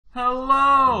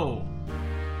Hello!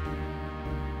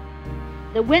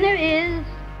 The winner is...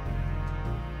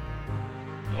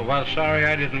 Oh, well, sorry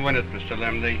I didn't win it, Mr.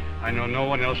 Lemley. I know no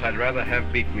one else I'd rather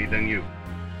have beat me than you.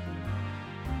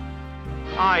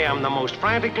 I am the most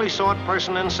frantically sought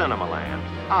person in Cinemaland.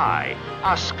 I,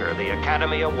 Oscar the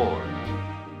Academy Award.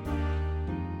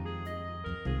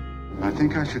 I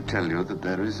think I should tell you that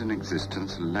there is in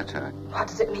existence a letter. What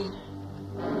does it mean?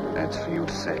 That's for you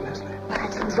to say, Leslie. I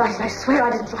didn't write it. I swear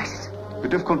I didn't write it.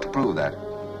 But difficult to prove that.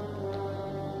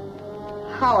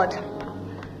 Howard.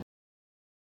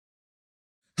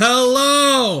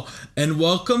 Hello! And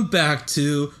welcome back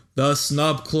to The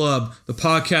Snub Club, the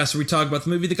podcast where we talk about the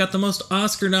movie that got the most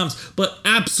Oscar noms, but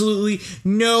absolutely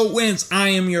no wins. I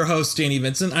am your host, Danny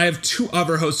Vincent. I have two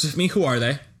other hosts with me. Who are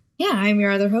they? Yeah, I'm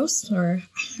your other host, or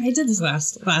I did this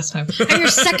last time. I'm your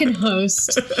second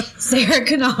host, Sarah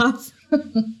Knopf.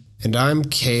 And I'm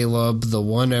Caleb, the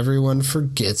one everyone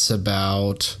forgets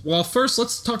about. Well, first,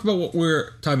 let's talk about what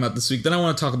we're talking about this week. Then I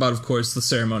want to talk about, of course, the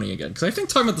ceremony again, because I think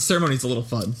talking about the ceremony is a little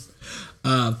fun.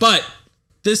 But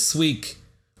this week,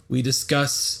 we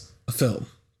discuss a film.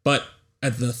 But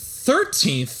at the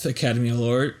 13th Academy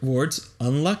Awards,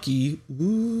 unlucky,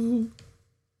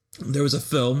 there was a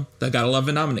film that got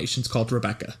 11 nominations called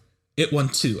Rebecca. It won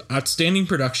 2, Outstanding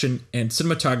Production and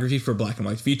Cinematography for Black and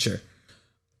White Feature.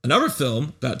 Another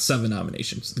film got 7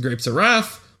 nominations, The Grapes of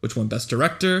Wrath, which won Best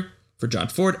Director for John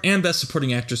Ford and Best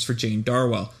Supporting Actress for Jane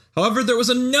Darwell. However, there was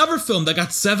another film that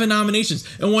got 7 nominations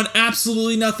and won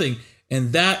absolutely nothing,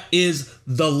 and that is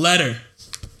The Letter.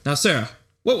 Now, Sarah,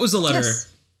 what was The Letter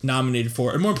nominated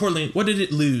for? And more importantly, what did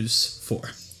it lose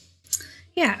for?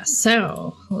 Yeah,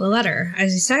 so The Letter,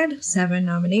 as you said, 7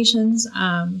 nominations.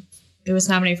 It was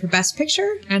nominated for Best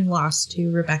Picture and lost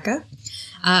to Rebecca.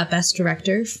 Best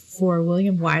Director for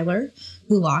William Wyler,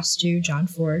 who lost to John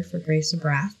Ford for Grapes of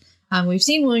Wrath. We've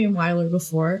seen William Wyler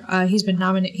before.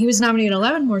 He was nominated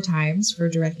 11 more times for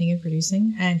directing and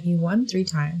producing, and he won 3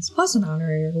 times, plus an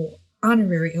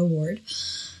honorary award.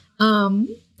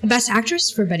 Best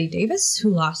Actress for Bette Davis, who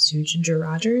lost to Ginger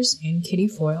Rogers and Kitty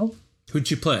Foyle. Who'd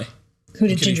she play? Who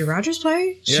did Ginger Rogers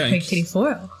play? She played Kitty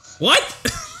Foyle. What?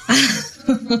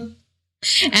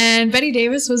 And Bette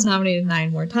Davis was nominated 9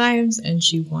 more times, and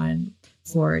she won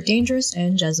for Dangerous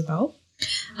and Jezebel.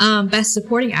 Best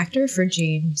Supporting Actor for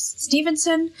James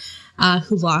Stevenson,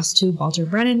 who lost to Walter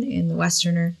Brennan in The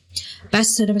Westerner.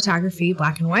 Best Cinematography,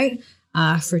 Black and White,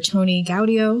 for Tony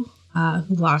Gaudio,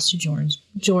 who lost to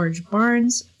George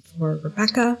Barnes for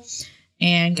Rebecca.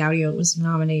 And Gaudio was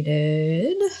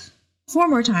nominated 4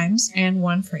 more times and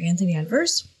won for Anthony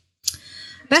Adverse.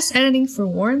 Best Editing for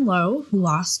Warren Lowe, who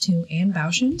lost to Anne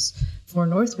Bouchens for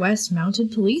Northwest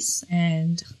Mounted Police,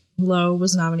 and Lowe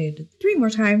was nominated 3 more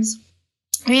times.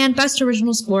 And Best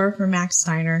Original Score for Max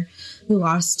Steiner, who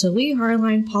lost to Lee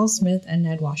Harline, Paul Smith, and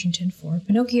Ned Washington for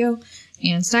Pinocchio.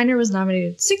 And Steiner was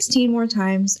nominated 16 more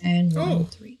times and won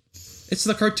 3. It's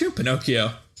the cartoon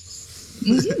Pinocchio.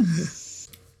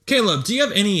 Mm-hmm. Caleb, do you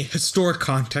have any historic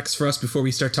context for us before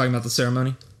we start talking about the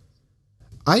ceremony?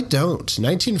 I don't.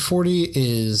 1940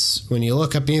 is, when you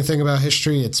look up anything about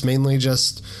history, it's mainly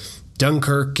just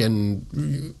Dunkirk and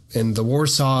the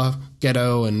Warsaw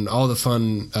Ghetto and all the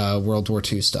fun World War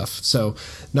II stuff. So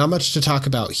not much to talk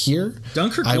about here.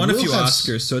 Dunkirk won a few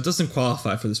Oscars, so it doesn't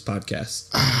qualify for this podcast.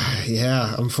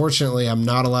 Yeah, unfortunately, I'm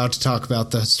not allowed to talk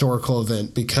about the historical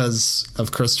event because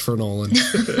of Christopher Nolan.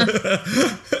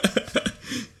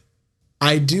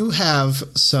 I do have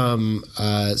some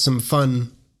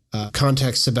fun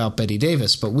context about Bette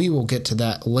Davis, but we will get to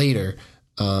that later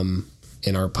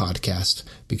in our podcast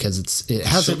because it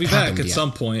hasn't She'll be happened back at yet.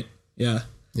 some point. Yeah.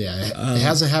 Yeah, it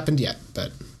hasn't happened yet,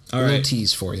 but a little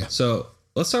tease for you. So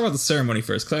let's talk about the ceremony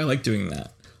first, because I like doing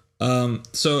that.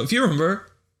 So if you remember,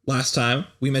 last time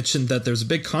we mentioned that there's a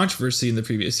big controversy in the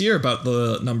previous year about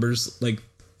the numbers, like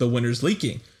the winners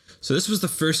leaking. So this was the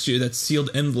first year that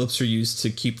sealed envelopes were used to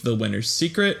keep the winners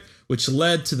secret, which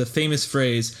led to the famous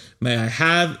phrase, "May I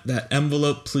have that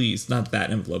envelope, please?" Not that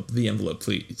envelope, the envelope,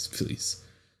 please.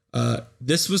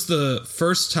 This was the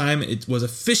first time it was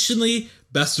officially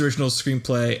Best Original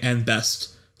Screenplay and Best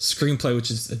Screenplay,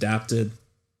 which is adapted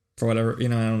for whatever, I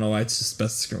don't know why it's just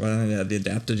Best Screenplay. I haven't had the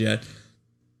adapted yet.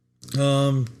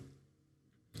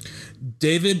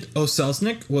 David O.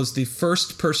 Selznick was the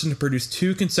first person to produce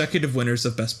 2 consecutive winners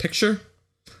of Best Picture,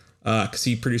 because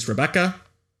he produced Rebecca.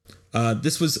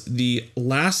 This was the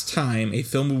last time a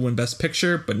film would win Best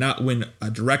Picture, but not win a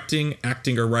directing,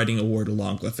 acting, or writing award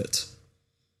along with it.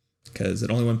 Because it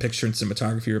only won Picture and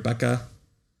Cinematography, Rebecca.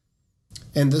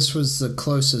 And this was the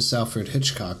closest Alfred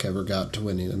Hitchcock ever got to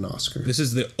winning an Oscar. This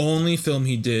is the only film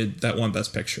he did that won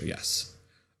Best Picture, yes.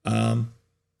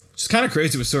 Which is kind of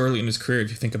crazy. It was so early in his career, if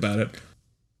you think about it.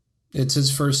 It's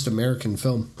his first American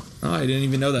film. Oh, I didn't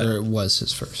even know that. Or it was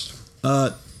his first.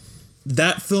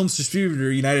 That film's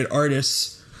distributor, United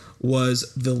Artists,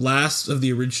 was the last of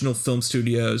the original film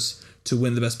studios to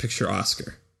win the Best Picture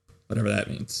Oscar. Whatever that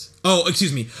means. Oh,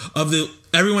 excuse me.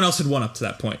 Everyone else had won up to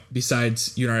that point,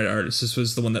 besides United Artists. This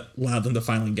was the one that allowed them to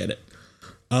finally get it.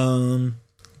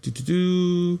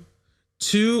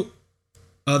 Two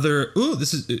other... Ooh,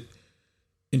 this is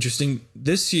interesting.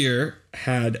 This year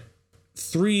had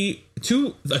three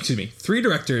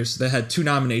directors that had 2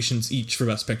 nominations each for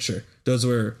Best Picture. Those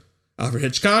were Alfred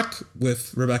Hitchcock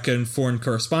with Rebecca and Foreign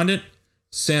Correspondent,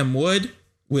 Sam Wood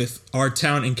with Our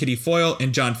Town and Kitty Foyle,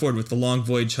 and John Ford with The Long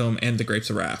Voyage Home and The Grapes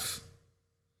of Wrath.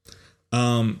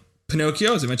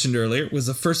 Pinocchio, as I mentioned earlier, was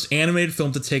the first animated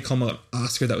film to take home an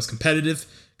Oscar that was competitive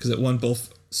because it won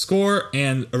both score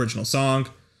and original song.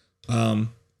 Kind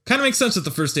of makes sense that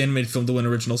the first animated film to win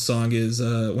original song is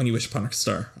When You Wish Upon a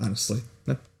Star, honestly.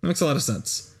 That makes a lot of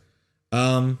sense.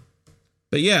 But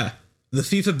yeah, The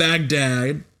Thief of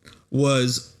Baghdad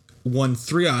won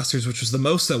 3 Oscars, which was the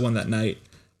most that won that night.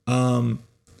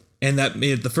 And that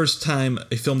made it the first time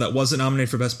a film that wasn't nominated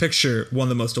for Best Picture won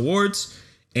the most awards.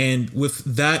 And with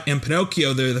that and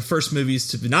Pinocchio, they're the first movies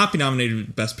to not be nominated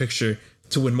for Best Picture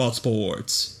to win multiple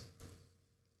awards.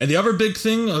 And the other big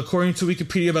thing, according to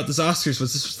Wikipedia about this Oscars,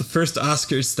 was this was the first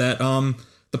Oscars that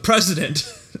the president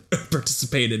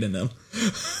participated in them.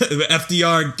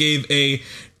 FDR gave a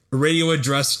radio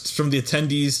address from the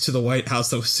attendees to the White House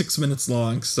that was 6 minutes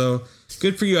long. So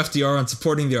good for you, FDR, on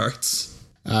supporting the arts.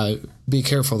 Be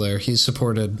careful there. He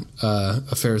supported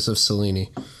Affairs of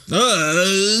Cellini.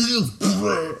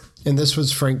 And this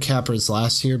was Frank Capra's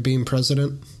last year being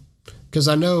president? Because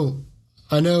I know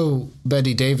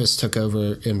Betty Davis took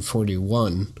over in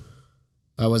 41.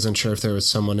 I wasn't sure if there was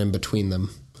someone in between them.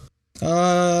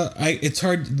 It's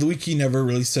hard. The wiki never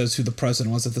really says who the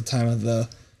president was at the time of the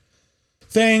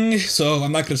thing, so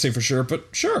I'm not going to say for sure, but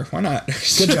sure, why not?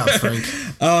 Good job, Frank.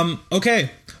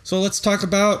 Okay, so let's talk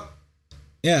about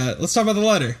the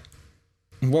letter.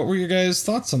 What were your guys'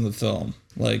 thoughts on the film?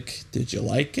 Like, did you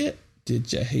like it?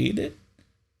 Did you hate it?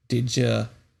 Did you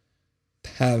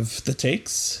have the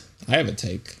takes? I have a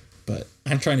take, but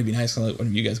I'm trying to be nice and let one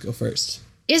of you guys go first.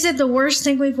 Is it the worst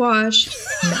thing we've watched?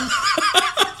 No.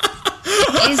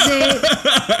 Is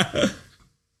it...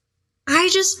 I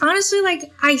just, honestly,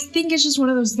 I think it's just one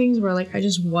of those things where, I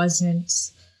just wasn't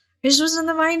in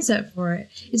the mindset for it.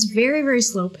 It's very, very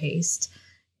slow paced.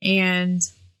 And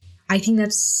I think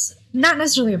that's not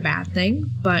necessarily a bad thing,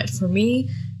 but for me,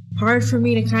 hard for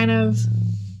me to kind of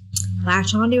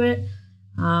latch onto it.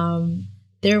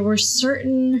 There were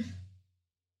certain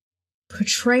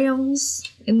portrayals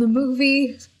in the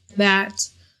movie that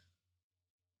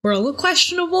were a little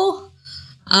questionable,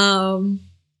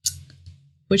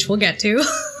 which we'll get to.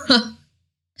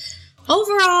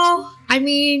 Overall, I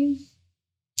mean,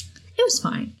 it was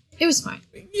fine. It was fine.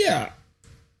 Yeah.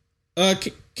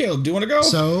 Caleb, do you want to go?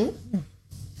 So,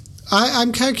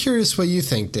 I'm kind of curious what you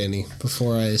think, Danny,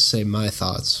 before I say my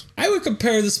thoughts. I would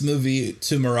compare this movie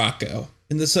to Morocco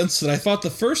in the sense that I thought the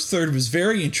first third was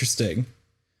very interesting.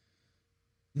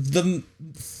 The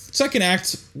second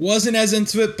act wasn't as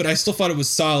into it, but I still thought it was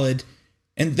solid.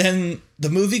 And then the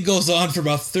movie goes on for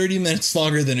about 30 minutes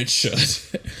longer than it should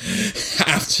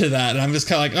after that. And I'm just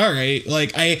kind of all right.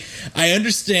 I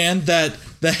understand that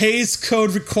the Hays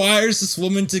Code requires this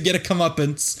woman to get a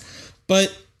comeuppance,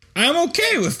 but I'm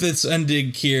okay with this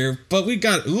ending here. But we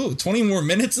got 20 more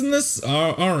minutes in this.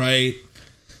 All right,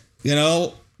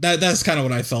 that's kind of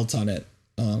what I felt on it.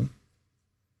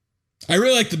 I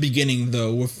really like the beginning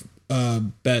though with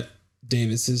Bette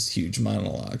Davis's huge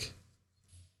monologue.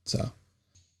 So,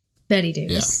 Betty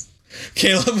Davis. Yeah.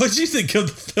 Caleb, what do you think of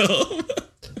the film?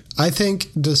 I think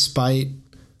despite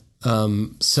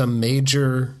some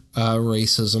major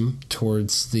racism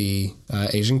towards the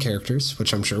Asian characters,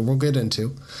 which I'm sure we'll get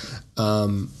into,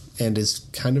 and is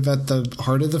kind of at the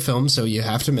heart of the film, so you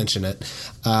have to mention it.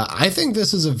 I think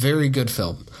this is a very good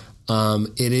film.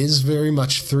 It is very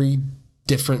much 3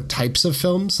 different types of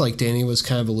films, like Danny was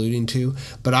kind of alluding to,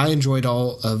 but I enjoyed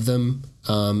all of them.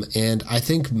 And I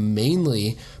think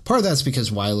mainly part of that's because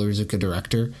Wyler is a good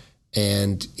director,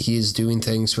 and he is doing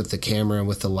things with the camera and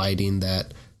with the lighting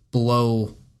that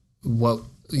blow what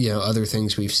other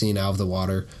things we've seen out of the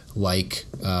water, like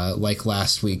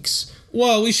last week's.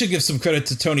 Well, we should give some credit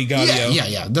to Tony Gaudio.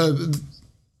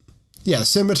 Yeah.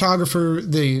 Cinematographer.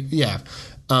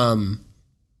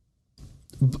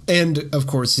 And of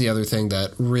course, the other thing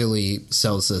that really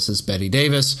sells this is Betty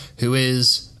Davis, who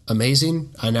is amazing.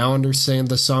 I now understand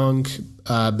the song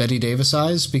Betty Davis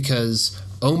Eyes, because,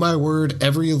 oh my word,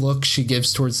 every look she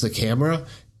gives towards the camera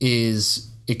is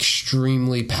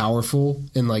extremely powerful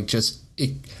and like just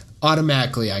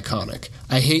automatically iconic.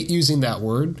 I hate using that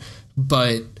word,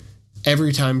 but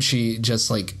every time she just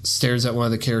like stares at one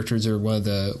of the characters or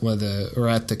or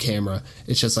at the camera,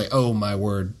 it's just like, oh my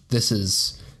word, this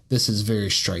is very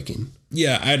striking.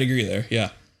 Yeah, I'd agree there. Yeah.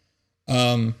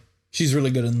 She's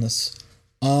really good in this.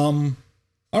 All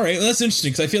right, well, that's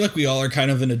interesting, because I feel like we all are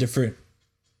kind of in a different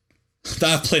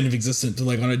that plane of existence,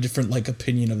 like on a different like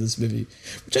opinion of this movie,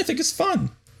 which I think is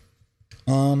fun.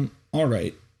 All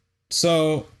right,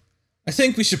 so I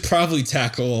think we should probably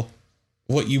tackle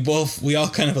what we all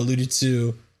kind of alluded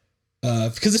to,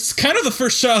 because it's kind of the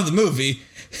first shot of the movie.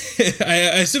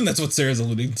 I assume that's what Sarah's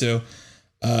alluding to.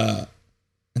 On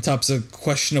top of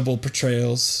questionable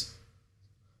portrayals.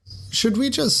 Should we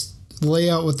just lay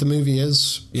out what the movie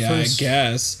is? Yeah, first? I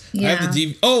guess. Yeah. I have the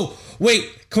DVD. Oh,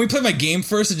 wait. Can we play my game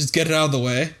first and just get it out of the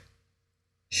way?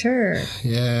 Sure.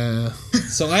 Yeah.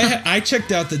 So I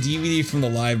checked out the DVD from the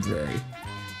library,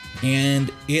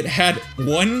 and it had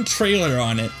one trailer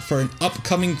on it for an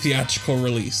upcoming theatrical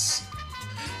release.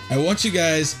 I want you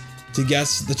guys to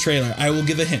guess the trailer. I will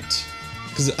give a hint,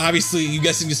 because obviously you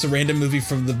guessing just a random movie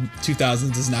from the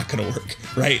 2000s is not going to work,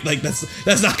 right? Like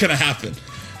that's not going to happen.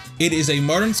 It is a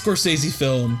Martin Scorsese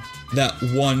film that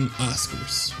won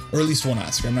Oscars, or at least one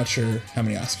Oscar. I'm not sure how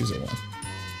many Oscars it won.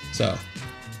 So,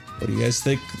 what do you guys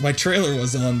think my trailer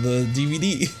was on the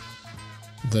DVD?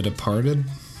 The Departed.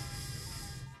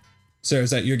 Sarah, is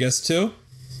that your guess too?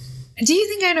 Do you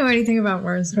think I know anything about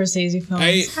Martin Scorsese films?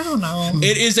 I don't know.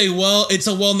 It's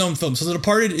a well-known film. So The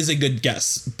Departed is a good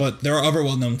guess, but there are other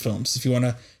well-known films if you want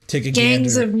to take a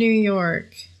Gangs gander. of New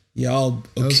York. Yeah, okay.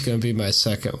 That was going to be my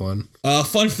second one.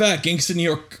 Fun fact, Gangs of New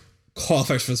York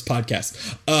qualifies for this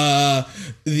podcast.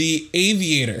 The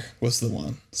Aviator was the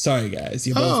one. Sorry, guys.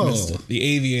 You both missed it. The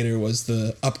Aviator was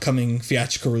the upcoming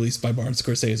theatrical release by Martin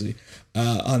Scorsese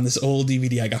on this old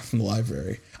DVD I got from the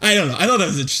library. I don't know. I thought that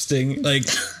was interesting. Like,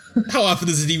 how often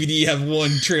does a DVD have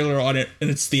one trailer on it and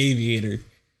it's The Aviator?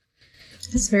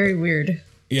 That's very weird.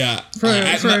 Yeah. For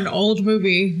an old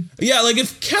movie. Yeah, like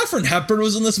if Katharine Hepburn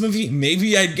was in this movie,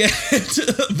 maybe I'd get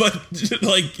it. But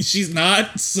like she's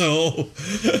not, so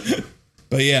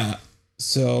but yeah.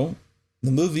 So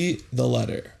the movie The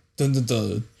Letter. Dun, dun,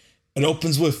 dun. It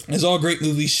opens with, as all great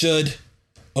movies should,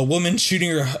 a woman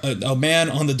shooting a man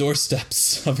on the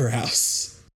doorsteps of her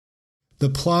house. The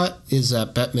plot is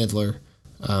that Bette Midler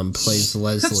plays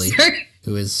Leslie,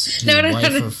 who is the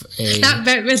wife of a... Not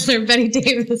Bette Midler, Betty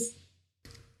Davis.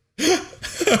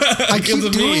 I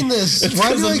keep doing this.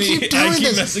 Why do I keep doing this? I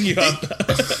keep messing you up.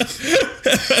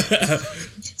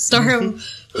 Star of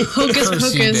Hocus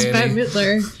Pocus, Bette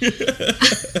Midler.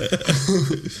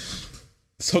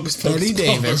 Hocus Pocus Betty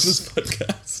Davis.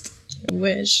 Podcast. I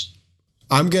wish.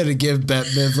 I'm going to give Bette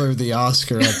Midler the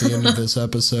Oscar at the end of this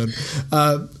episode.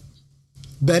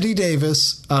 Betty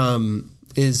Davis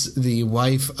is the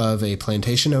wife of a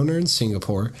plantation owner in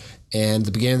Singapore. And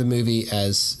the beginning of the movie,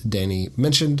 as Danny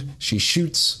mentioned, she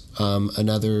shoots a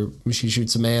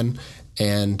man,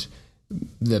 and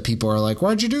the people are like,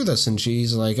 "Why'd you do this?" And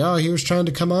she's like, "Oh, he was trying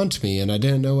to come on to me, and I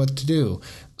didn't know what to do."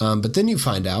 But then you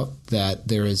find out that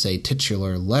there is a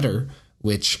titular letter,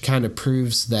 which kind of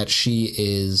proves that she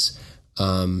was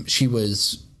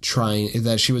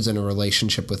in a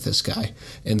relationship with this guy,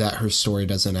 and that her story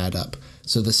doesn't add up.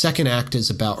 So the second act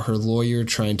is about her lawyer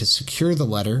trying to secure the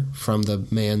letter from the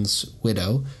man's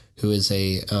widow, who is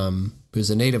a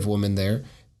native woman there,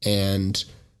 and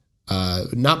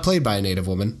not played by a native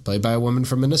woman, played by a woman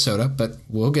from Minnesota, but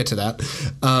we'll get to that.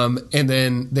 And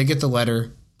then they get the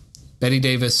letter. Betty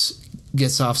Davis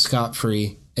gets off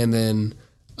scot-free, and then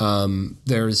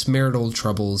there's marital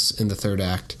troubles in the third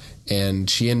act, and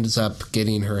she ends up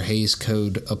getting her Hays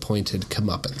Code appointed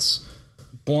comeuppance.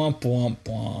 Bwomp, bwomp,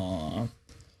 bwomp.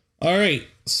 All right,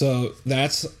 so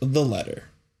that's The Letter.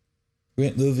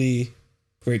 Great movie,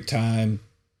 great time.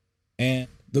 And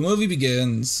the movie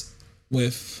begins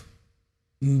with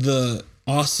the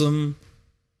awesome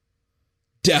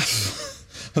death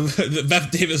of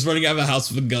Bette Davis running out of a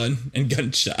house with a gun and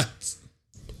gunshots.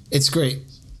 It's great.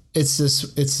 It's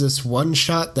this one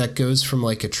shot that goes from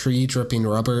like a tree dripping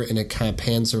rubber, and it kind of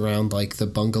pans around like the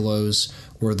bungalows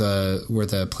where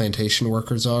the plantation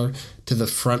workers are, to the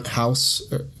front house,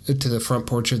 to the front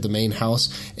porch of the main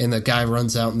house, and the guy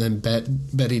runs out, and then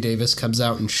Betty Davis comes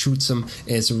out and shoots him,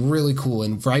 and it's really cool.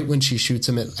 And right when she shoots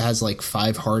him, it has like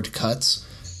 5 hard cuts.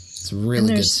 It's a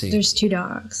really good scene. There's 2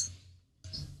 dogs.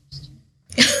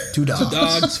 2 dogs. 2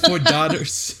 dogs, 4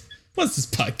 daughters. What's this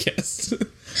podcast?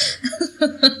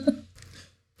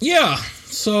 Yeah,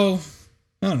 so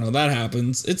I don't know. That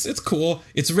happens. It's cool.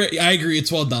 I agree.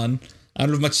 It's well done. I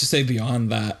don't have much to say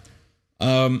beyond that.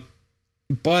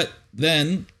 But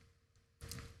then,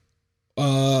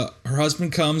 her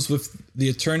husband comes with the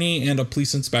attorney and a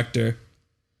police inspector,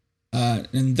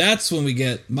 and that's when we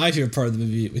get my favorite part of the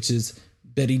movie, which is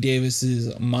Betty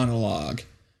Davis's monologue,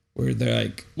 where they're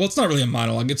like, well, it's not really a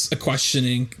monologue, it's a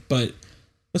questioning, but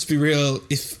let's be real.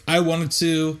 If I wanted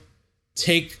to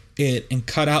take it and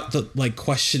cut out the like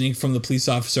questioning from the police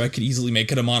officer, I could easily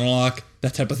make it a monologue,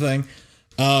 that type of thing,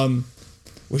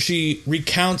 where she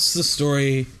recounts the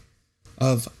story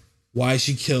of why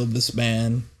she killed this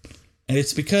man, and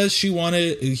it's because he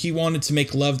wanted to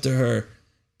make love to her,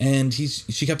 and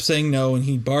she kept saying no, and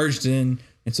he barged in,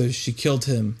 and so she killed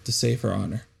him to save her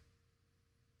honor.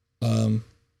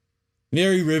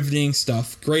 Very riveting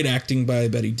stuff. Great acting by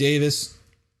Betty Davis,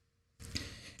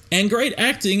 and great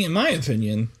acting, in my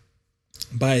opinion,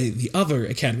 by the other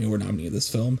Academy Award nominee of this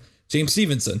film, James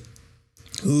Stevenson,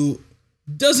 who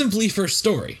doesn't believe her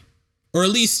story, or at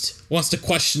least wants to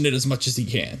question it as much as he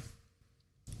can.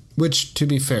 Which, to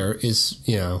be fair, is,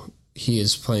 he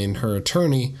is playing her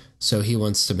attorney, so he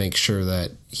wants to make sure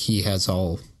that he has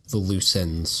all the loose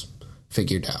ends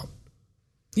figured out.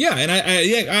 Yeah, and I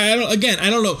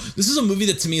don't know. This is a movie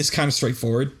that to me is kind of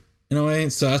straightforward in a way,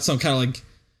 so that's some kind of like,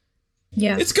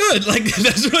 yeah, it's good. Like,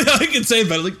 that's really all I can say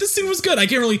about it. Like, this scene was good. I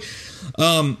can't really.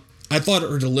 I thought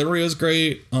her delivery was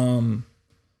great. I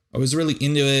was really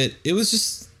into it. It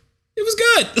was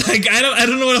good. Like, I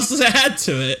don't know what else to add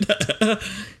to it.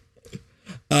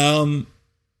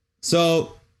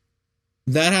 So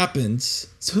that happens.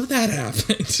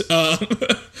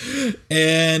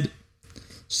 And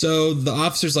so the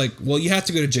officer's like, well, you have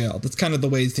to go to jail. That's kind of the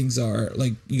way things are.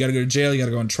 Like, you got to go to jail. You got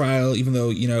to go on trial. Even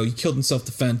though, he killed in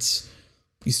self-defense,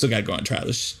 you still got to go on trial.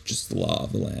 It's just the law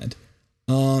of the land.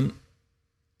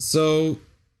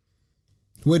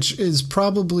 Which is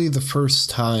probably the first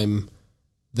time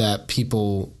that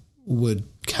people would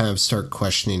kind of start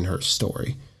questioning her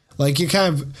story. Like, you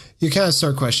kind of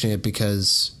start questioning it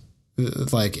because,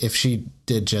 like, if she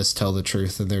did just tell the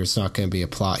truth, then there's not going to be a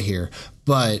plot here.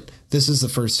 But this is the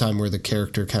first time where the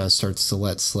character kind of starts to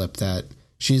let slip that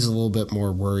she's a little bit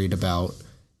more worried about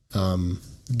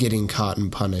getting caught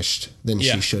and punished than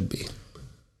she should be.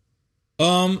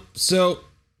 So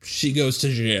she goes to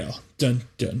jail. Dun,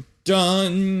 dun,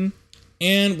 dun.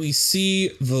 And we see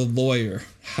the lawyer,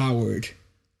 Howard,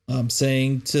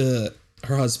 saying to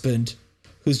her husband,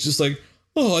 who's just like,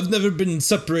 oh, I've never been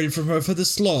separated from her for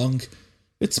this long.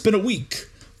 It's been a week.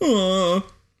 And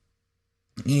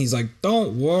he's like,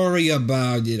 don't worry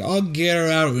about it. I'll get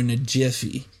her out in a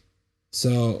jiffy.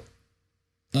 So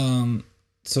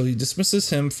he dismisses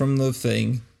him from the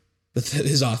thing,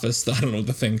 his office. I don't know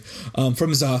the thing, from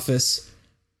his office,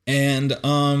 and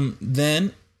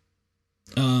then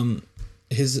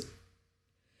it's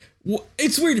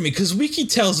weird to me because Wiki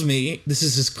tells me this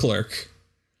is his clerk.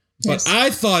 But yes. I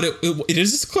thought it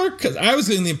is his clerk because I was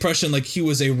getting the impression like he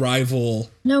was a rival.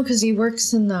 No, because he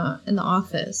works in the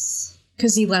office.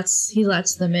 Because he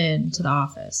lets them into the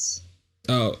office.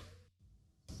 Oh,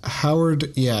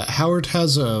 Howard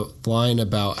has a line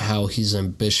about how he's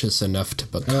ambitious enough to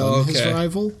become his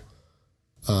rival.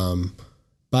 But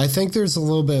I think there's a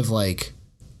little bit of like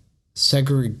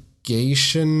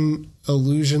segregation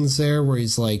allusions there, where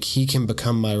he's like, he can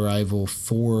become my rival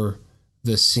for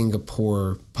the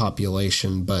Singapore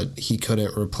population, but he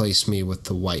couldn't replace me with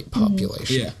the white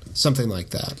population. Mm-hmm. Yeah. Something like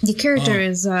that. The character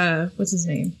is, what's his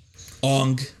name?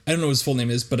 Ong. I don't know what his full name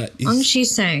is, but... Ong Shi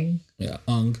Sang. Yeah,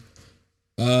 Ong.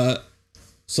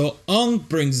 So Ong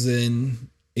brings in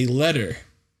a letter.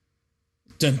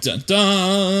 Dun, dun,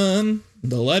 dun!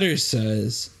 The letter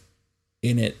says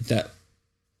in it that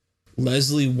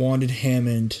Leslie wanted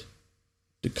Hammond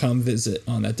to come visit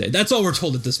on that day. That's all we're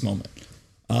told at this moment.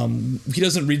 He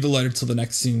doesn't read the letter till the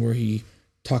next scene where he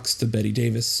talks to Betty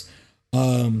Davis.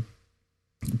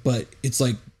 But it's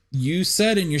like, you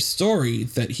said in your story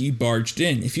that he barged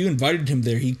in. If you invited him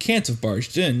there, he can't have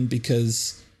barged in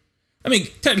because, I mean,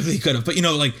 technically he could have, but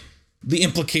like the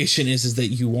implication is that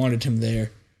you wanted him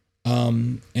there.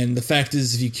 And the fact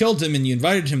is, if you killed him and you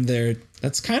invited him there,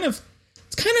 it's kind of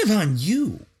on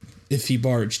you if he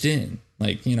barged in.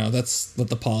 Like, that's what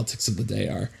the politics of the day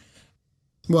are.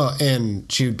 Well,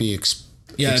 and she would be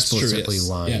explicitly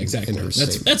lying. Yeah, exactly.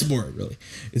 That's more really.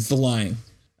 It's the lying.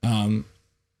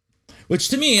 Which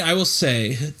to me, I will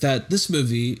say that this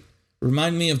movie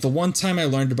reminded me of the one time I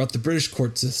learned about the British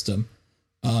court system,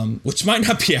 which might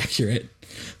not be accurate,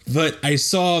 but I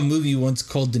saw a movie once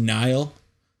called Denial.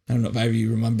 I don't know if either of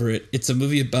you remember it. It's a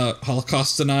movie about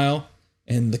Holocaust denial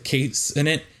and the case in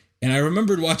it. And I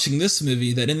remembered watching this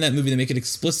movie, that in that movie they make it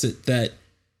explicit that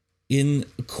in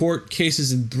court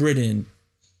cases in Britain,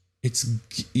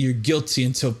 you're guilty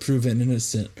until proven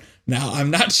innocent. Now,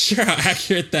 I'm not sure how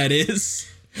accurate that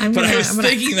is, but I was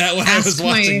thinking that when I was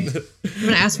watching I'm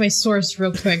going to ask my source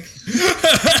real quick.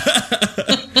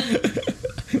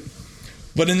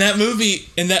 But in that movie,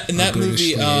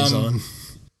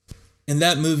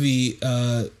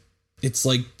 it's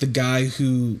like the guy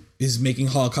who is making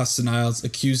Holocaust denials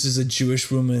accuses a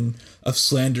Jewish woman of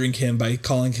slandering him by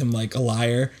calling him like a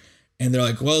liar. And they're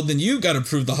like, well, then you got to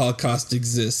prove the Holocaust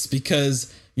exists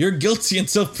because you're guilty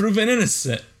until proven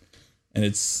innocent. And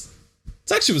it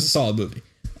actually was a solid movie.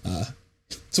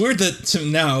 It's weird that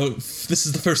now, this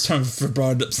is the first time I've ever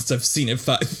brought it up since I've seen it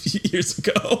 5 years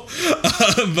ago.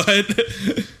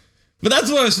 But that's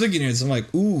what I was thinking here. So I'm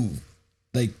like, ooh,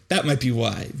 like that might be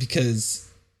why. Because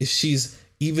if she's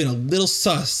even a little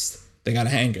sus, they got to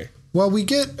hang her. While we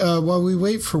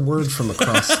wait for word from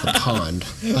across the pond,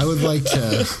 I would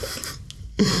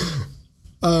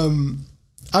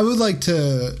like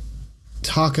to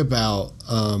talk about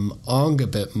Ong a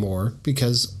bit more,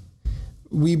 because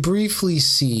we briefly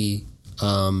see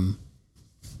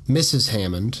Mrs.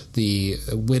 Hammond, the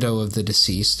widow of the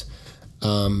deceased,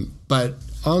 but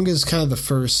Ong is kind of the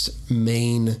first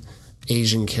main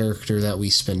Asian character that we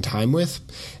spend time with,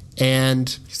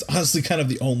 and he's honestly kind of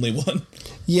the only one.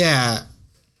 Yeah,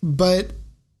 but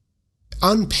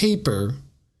on paper,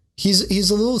 he's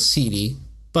a little seedy,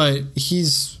 but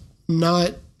he's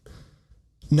not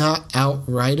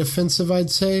outright offensive, I'd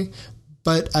say.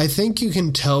 But I think you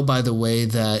can tell by the way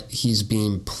that he's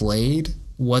being played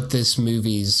what this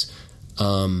movie's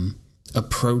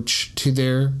approach to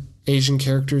their Asian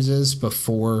characters is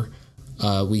before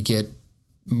we get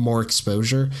more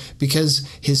exposure, because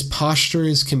his posture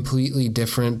is completely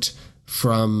different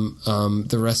from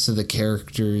the rest of the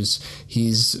characters.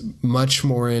 He's much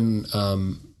more in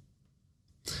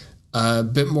a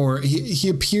bit more, he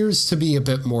appears to be a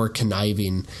bit more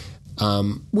conniving,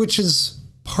 which is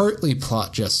partly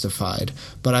plot justified,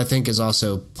 but I think is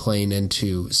also playing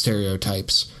into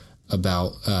stereotypes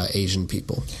about Asian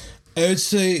people. I would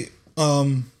say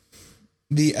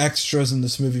the extras in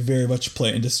this movie very much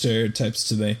play into stereotypes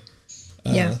to me.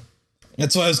 Yeah.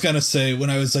 That's what I was going to say when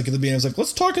I was like at the beginning. I was like,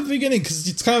 let's talk at the beginning, because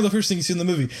it's kind of the first thing you see in the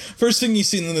movie. First thing you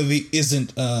see in the movie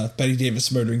isn't Betty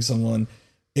Davis murdering someone.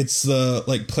 It's the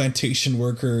like plantation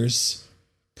workers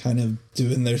kind of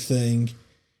doing their thing.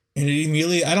 And it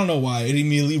immediately, I don't know why, it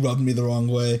immediately rubbed me the wrong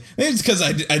way. Maybe it's because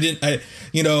I didn't,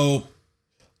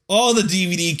 all the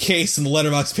DVD case and the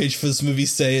letterbox page for this movie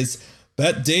says,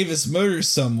 Betty Davis murders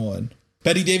someone.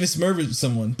 But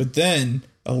then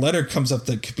a letter comes up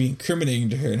that could be incriminating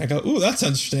to her. And I go, ooh, that's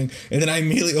interesting. And then I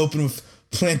immediately open with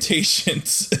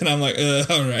plantations. And I'm like,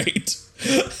 all right.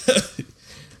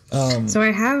 So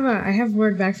I have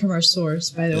word back from our source,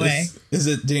 by the way. Is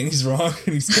it Danny's wrong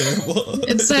and he's terrible?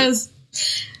 It says,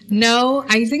 no,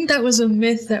 I think that was a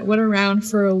myth that went around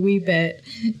for a wee bit.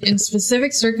 In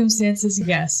specific circumstances,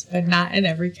 yes, but not in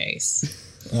every case.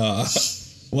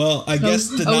 Well, I guess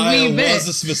Denial was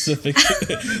a specific...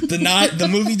 the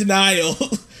movie Denial...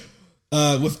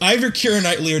 with either Keira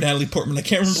Knightley or Natalie Portman. I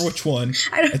can't remember which one.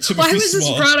 Why was this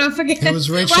brought up again? It was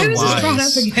Rachel Weisz. Why was this brought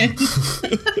up again?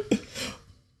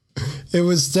 It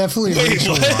was definitely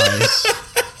Rachel Weisz.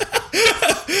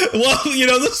 Well,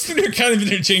 those things are kind of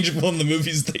interchangeable in the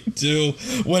movies they do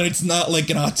when it's not like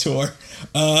an auteur.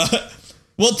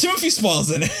 Well, Timothy Spall's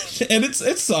in it, and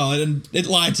it's solid, and it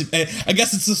lied to me. I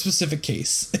guess it's a specific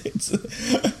case.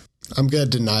 I'm going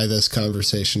to deny this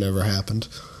conversation ever happened.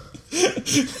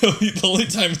 The only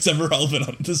time it's ever relevant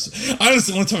on this.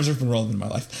 Honestly, the only time it's ever been relevant in my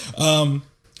life.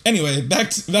 Anyway,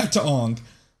 back to Ong.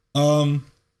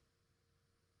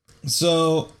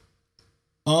 So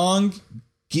Ong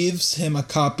gives Hammond a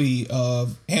copy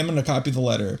of the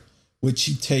letter, which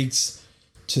he takes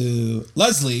to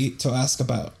Leslie to ask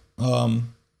about.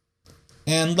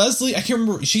 And Leslie, I can't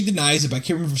remember, she denies it, but I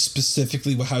can't remember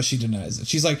specifically how she denies it.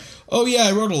 She's like, oh yeah,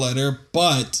 I wrote a letter,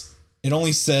 but it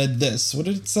only said this. What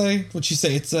did it say? What'd she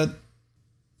say? It said...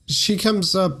 She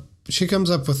comes up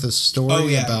with a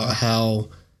story about how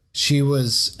she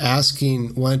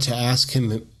wanted to ask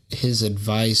him his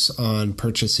advice on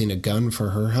purchasing a gun for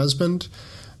her husband,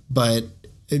 but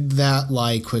that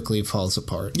lie quickly falls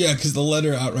apart. Yeah, because the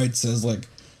letter outright says like,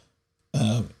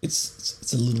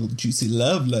 it's a little juicy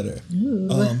love letter.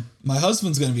 My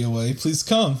husband's gonna be away. Please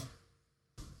come.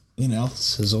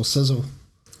 Sizzle, sizzle.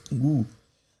 Ooh.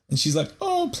 And she's like,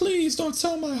 oh, please don't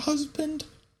tell my husband.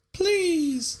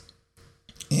 Please.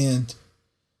 And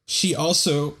she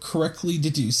also correctly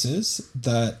deduces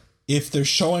that if they're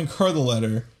showing her the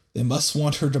letter, they must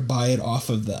want her to buy it off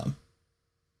of them.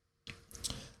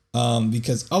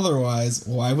 Because otherwise,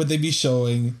 why would they be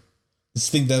showing this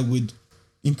thing that would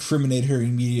incriminate her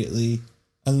immediately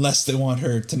unless they want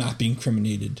her to not be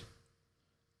incriminated?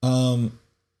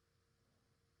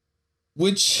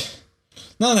 Which,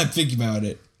 now that I'm thinking about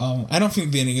it, I don't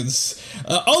think the ending of this...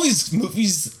 all these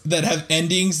movies that have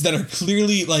endings that are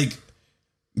clearly, like,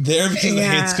 there because of the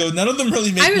Hays Code, none of them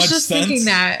really make much sense.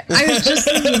 I was just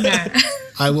thinking that.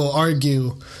 I will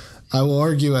argue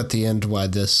at the end why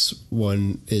this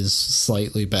one is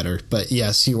slightly better, but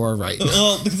yes, you are right.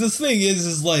 Well, this thing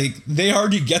is like, they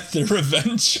already get their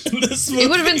revenge in this movie. It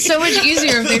would have been so much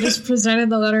easier if they just presented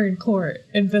the letter in court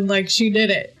and been like, she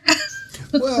did it.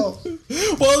 Well,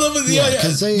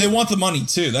 they want the money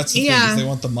too. That's the thing, is they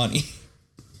want the money.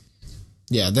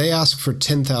 Yeah, they ask for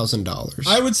 $10,000.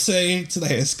 I would say to the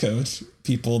Hays Code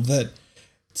people that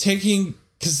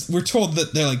because we're told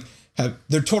that they're like,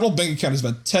 their total bank account is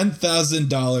about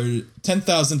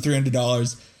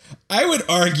 $10,300. I would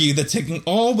argue that taking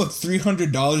all but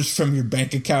 $300 from your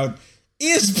bank account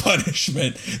is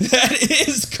punishment. That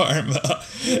is karma.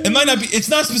 It might not be. It's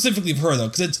not specifically for her though,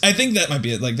 because I think that might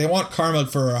be it. Like, they want karma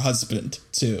for her husband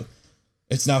too.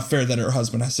 It's not fair that her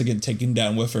husband has to get taken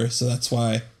down with her, so that's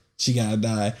why she gotta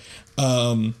die.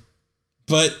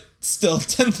 But still,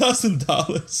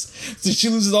 $10,000. So she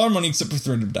loses all her money except for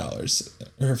 $300.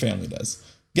 Her family does.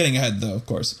 Getting ahead though, of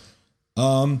course.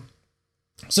 So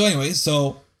anyway,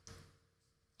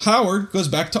 Howard goes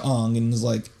back to Ong and is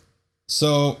like,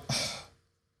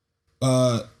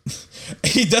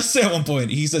 he does say at one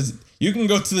point, he says, you can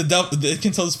go to the devil, they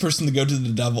can tell this person to go to the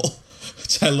devil,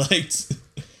 which I liked.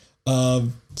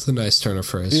 It's a nice turn of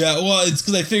phrase. Yeah, well, it's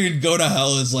because I figured go to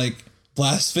hell is like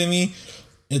blasphemy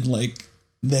in like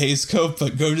the Hays Code,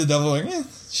 but go to the devil, like,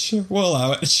 sure, we'll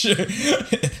allow it, sure.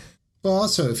 Well,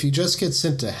 also, if you just get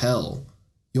sent to hell,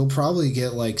 you'll probably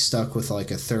get like stuck with like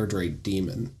a third-rate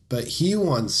demon. But he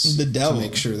wants the devil to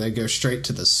make sure they go straight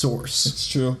to the source. It's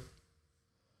true.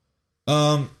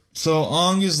 So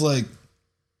Ong is like,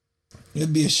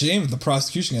 it'd be a shame if the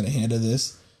prosecution got a hand of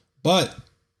this, but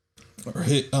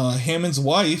Hammond's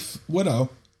wife, Widow,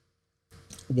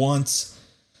 wants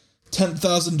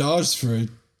 $10,000 for it,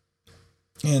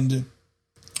 and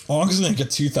Ong's gonna get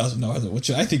 $2,000, which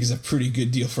I think is a pretty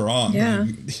good deal for Ong. Yeah,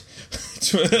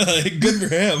 good for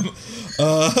him.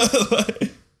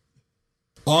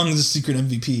 Ong's a secret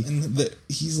MVP, and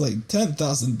he's like,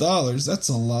 $10,000. That's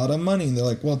a lot of money. And they're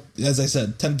like, well, as I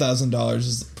said, $10,000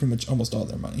 is pretty much almost all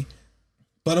their money.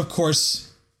 But of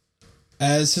course,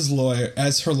 as her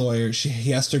lawyer,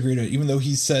 he has to agree to it, even though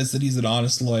he says that he's an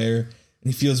honest lawyer and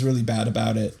he feels really bad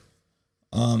about it.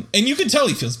 And you can tell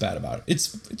he feels bad about it.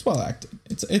 It's well acted.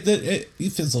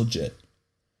 It feels legit.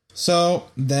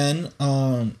 So then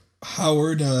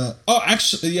Howard. So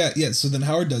then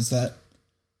Howard does that.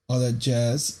 All that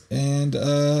jazz, and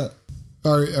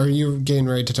are you getting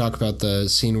ready to talk about the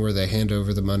scene where they hand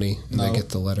over the money and they get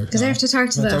the letter? Because I have to talk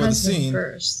to the husband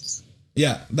first.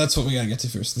 Yeah, that's what we gotta get to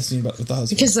first. The scene with the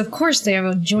husband. Because of course they have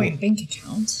a joint bank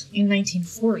account in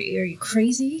 1940. Are you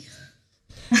crazy?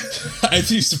 I'd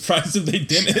be surprised if they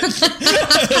didn't.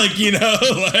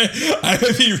 I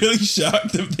would be really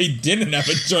shocked if they didn't have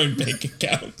a joint bank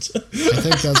account. I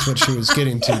think that's what she was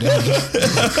getting to,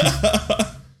 Dad.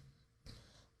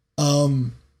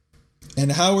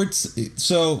 And Howard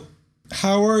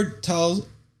tells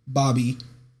Bobby,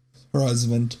 her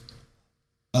husband,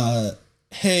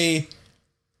 hey,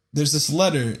 there's this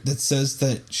letter that says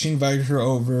that she invited him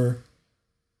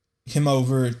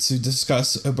over to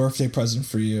discuss a birthday present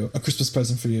for you, a Christmas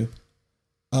present for you.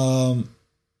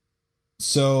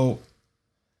 So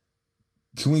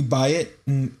can we buy it?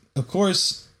 And of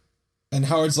course, and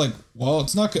Howard's like, well,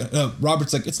 it's not gonna,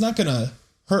 Robert's like, it's not gonna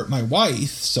hurt my wife,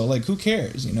 so like, who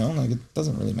cares, like, it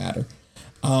doesn't really matter.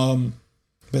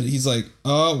 But he's like,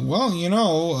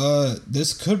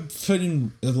 this could fit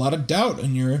in a lot of doubt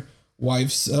in your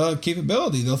wife's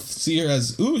capability. They'll see her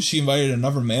as, ooh, she invited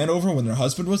another man over when their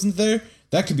husband wasn't there.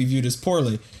 That could be viewed as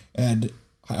poorly. And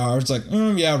Howard's like,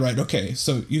 yeah, right, okay,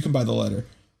 so you can buy the letter.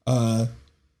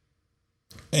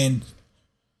 And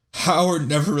Howard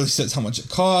never really says how much it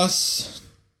costs,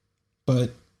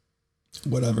 but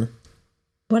whatever.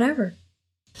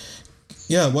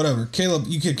 Yeah, whatever. Caleb,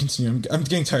 you could continue. I'm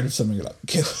getting tired of summing it up.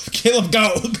 Caleb,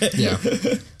 go. Yeah.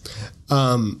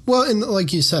 Well, and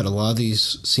like you said, a lot of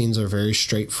these scenes are very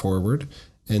straightforward,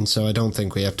 and so I don't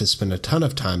think we have to spend a ton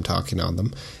of time talking on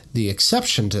them. The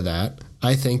exception to that,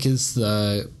 I think, is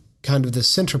the kind of the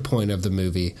center point of the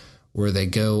movie, where they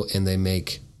go and they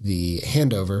make the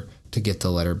handover to get the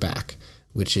letter back,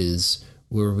 which is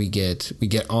where we get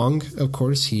Ong, of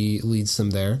course. He leads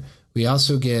them there. We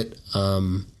also get,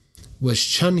 was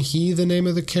Chun-Hee the name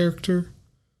of the character?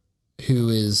 Who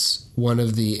is one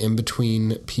of the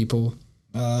in-between people?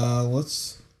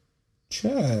 Let's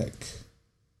check.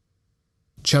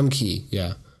 Chun-Hee,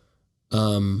 yeah.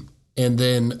 And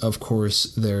then, of course,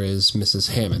 there is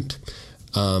Mrs. Hammond,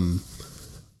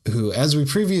 who, as we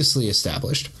previously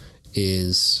established,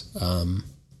 is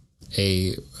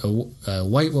a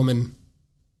white woman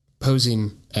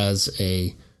posing as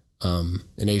an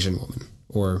Asian woman,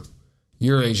 or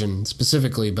Eurasian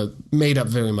specifically, but made up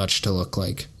very much to look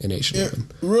like an Asian woman.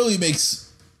 It really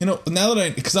makes, now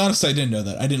that because honestly I didn't know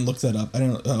that. I didn't look that up. I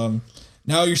don't.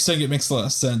 Now you're saying it makes a lot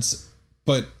of sense.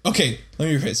 But okay, let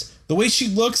me rephrase. The way she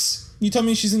looks, you tell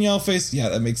me she's in yellow face. Yeah,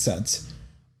 that makes sense.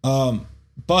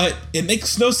 But it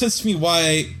makes no sense to me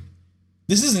why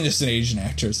this isn't just an Asian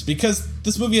actress, because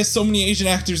this movie has so many Asian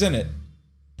actors in it.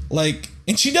 Like,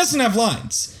 and she doesn't have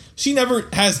lines. She never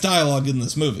has dialogue in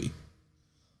this movie.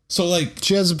 So, like,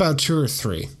 she has about 2 or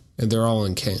 3, and they're all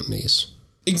in Cantonese.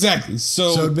 Exactly.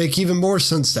 So it'd make even more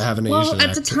sense to have an Asian actor. Well,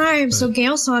 at the time, so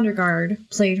Gail Sondergaard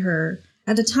played her.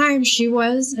 At the time, she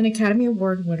was an Academy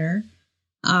Award winner,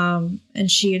 and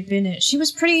she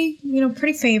was pretty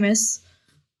famous.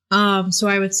 So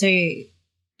I would say,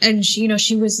 and she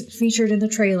was featured in the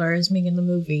trailer as being in the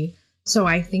movie. So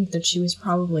I think that she was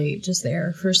probably just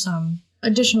there for some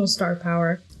additional star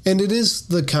power. And it is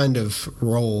the kind of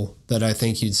role that I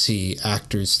think you'd see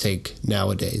actors take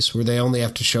nowadays, where they only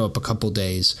have to show up a couple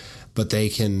days, but they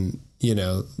can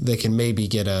maybe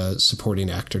get a supporting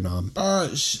actor nom.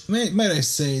 Might I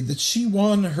say that she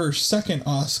won her second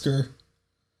Oscar?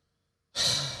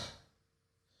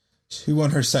 She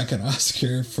won her second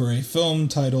Oscar for a film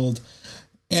titled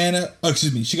Anna. Oh,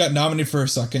 excuse me. She got nominated for her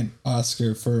second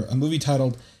Oscar for a movie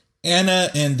titled Anna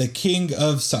and the King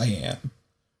of Siam,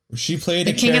 where she played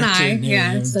the King and I.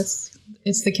 Yeah,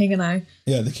 it's the King and I.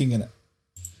 Yeah, the King and I.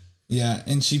 Yeah,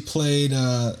 and she played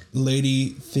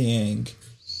Lady Thiang,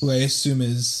 who I assume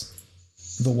is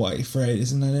the wife, right?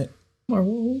 Isn't that it? I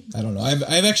don't know.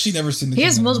 I've actually never seen the. He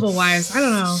has multiple wives. I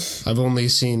don't know. I've only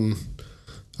seen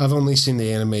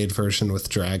the animated version with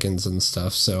dragons and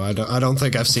stuff, so I don't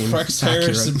think I've seen. Rex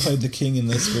Harrison played the king in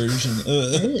this version.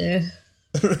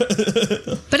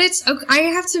 But it's okay. I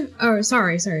have to. Oh,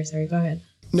 sorry. Go ahead.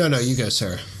 No, you go,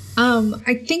 Sarah.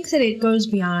 I think that it goes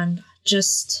beyond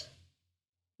just,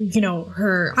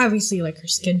 her, obviously, like, her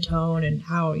skin tone and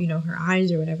how, her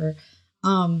eyes or whatever.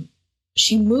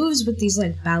 She moves with these,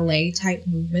 like, ballet type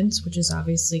movements, which is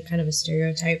obviously kind of a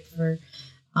stereotype for,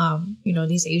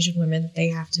 these Asian women, that they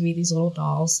have to be these little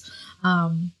dolls.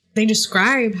 They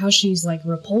describe how she's, like,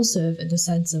 repulsive in the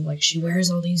sense of, like, she wears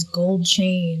all these gold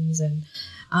chains and,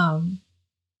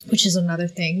 which is another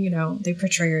thing, they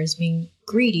portray her as being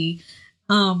greedy.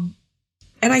 And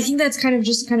I think that's kind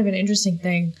of an interesting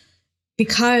thing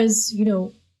because,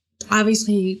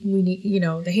 obviously we need,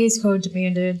 the Hays Code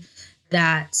demanded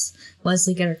that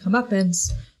Leslie get her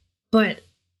comeuppance, but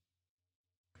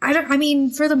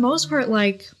for the most part,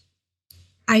 like,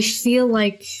 I feel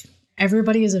like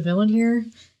everybody is a villain here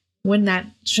when that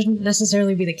shouldn't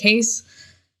necessarily be the case.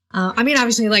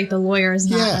 Obviously, like, the lawyer is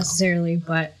not necessarily,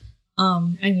 but,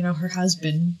 and, her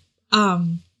husband,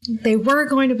 they were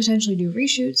going to potentially do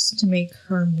reshoots to make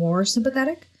her more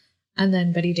sympathetic. And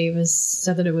then Betty Davis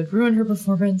said that it would ruin her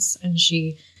performance and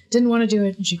she didn't want to do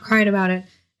it and she cried about it.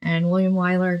 And William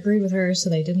Wyler agreed with her, so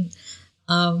they didn't.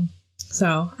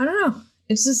 So I don't know.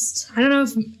 It's just, I don't know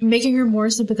if making her more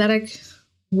sympathetic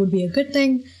would be a good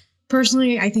thing.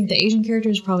 Personally, I think the Asian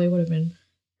characters probably would have been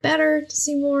better to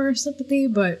see more sympathy,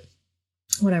 but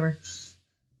whatever.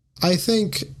 I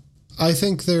think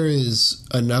there is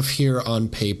enough here on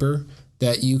paper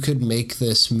that you could make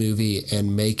this movie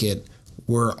and make it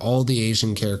where all the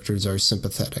Asian characters are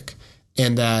sympathetic,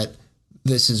 and that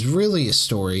this is really a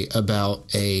story about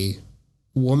a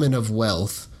woman of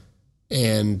wealth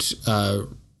and a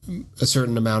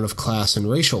certain amount of class and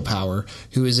racial power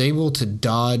who is able to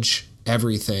dodge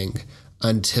everything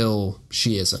until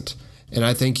she isn't. And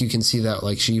I think you can see that,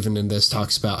 like, she even in this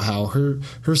talks about how her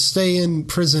stay in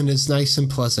prison is nice and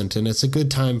pleasant, and it's a good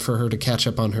time for her to catch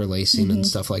up on her lacing and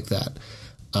stuff like that.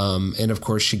 And of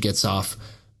course, she gets off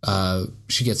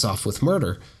with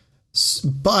murder.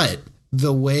 But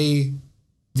the way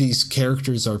these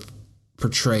characters are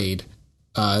portrayed,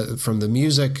 from the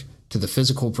music to the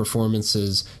physical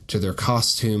performances to their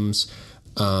costumes,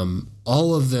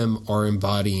 all of them are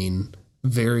embodying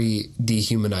very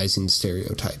dehumanizing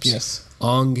stereotypes. Yes.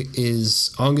 Ong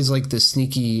is like the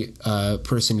sneaky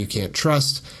person you can't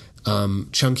trust.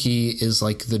 Chunky is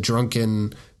like the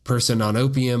drunken person on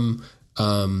opium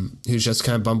who's just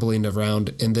kind of bumbling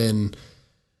around. And then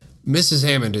Mrs.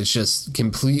 Hammond is just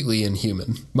completely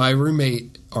inhuman. My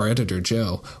roommate, our editor,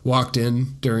 Joe, walked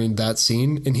in during that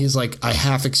scene, and he's like, I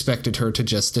half expected her to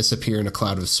just disappear in a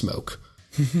cloud of smoke.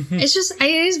 It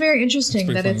is very interesting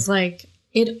that funny. It's like,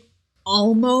 it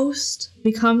almost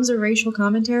becomes a racial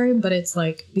commentary, but it's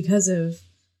like, because of,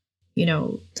 you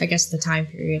know, I guess the time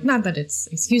period, not that it's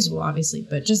excusable, obviously,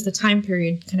 but just the time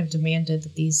period kind of demanded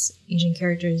that these Asian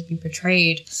characters be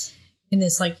portrayed in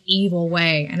this like evil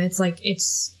way. And it's like,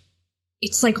 it's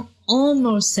like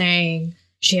almost saying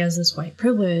she has this white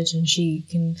privilege and she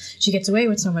gets away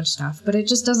with so much stuff, but it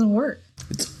just doesn't work.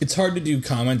 It's hard to do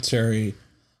commentary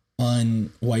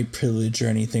on white privilege or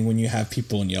anything when you have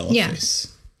people in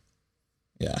yellowface.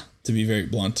 Yeah, to be very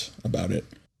blunt about it.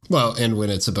 Well, and when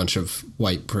it's a bunch of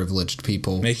white privileged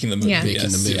people making the movie. Yeah.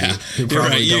 Yeah. You're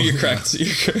right. You're correct.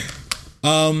 You're correct.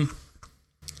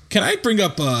 Can I bring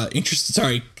up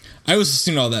sorry, I was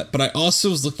listening to all that, but I also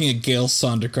was looking at Gail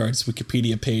Sondergaard's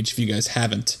Wikipedia page. If you guys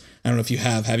haven't, I don't know if you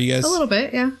have you guys? A little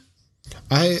bit, yeah.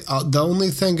 The only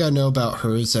thing I know about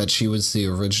her is that she was the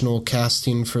original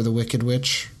casting for the Wicked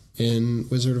Witch in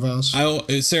Wizard of Oz.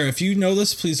 Sarah, if you know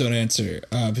this, please don't answer.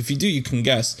 If you do, you can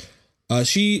guess.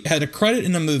 She had a credit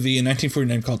in a movie in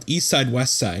 1949 called East Side,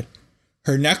 West Side.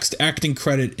 Her next acting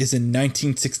credit is in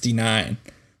 1969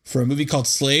 for a movie called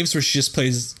Slaves, where she just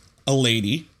plays a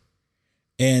lady.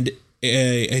 And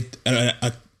a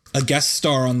guest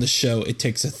star on the show, It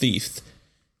Takes a Thief.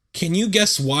 Can you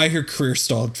guess why her career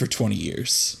stalled for 20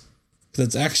 years?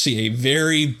 That's actually a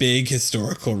very big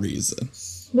historical reason.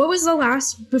 What was the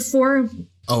last before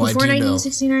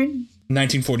 1969?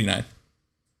 1949.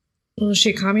 Was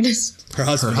she a communist? Her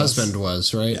husband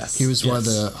was, right? Yes. He was one of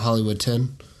the Hollywood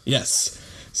 10. Yes.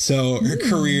 So her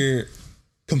career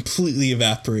completely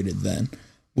evaporated then,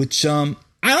 which I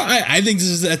think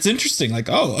that's interesting. Like,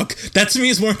 okay. That to me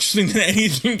is more interesting than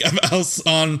anything else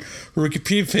on her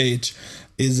Wikipedia page.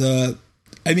 Is I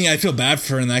feel bad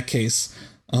for her in that case,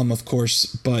 of course,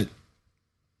 but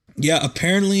yeah,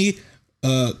 apparently,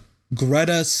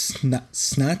 Greta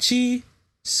Scacchi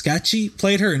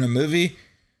played her in a movie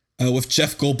with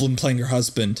Jeff Goldblum playing her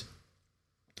husband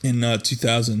in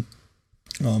 2000.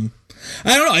 I don't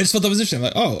know. I just thought that was interesting. I'm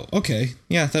like, oh, okay,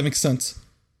 yeah, that makes sense.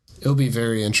 It'll be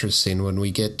very interesting when we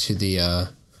get to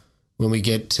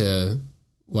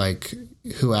like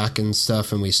HUAC and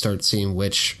stuff, and we start seeing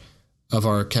which of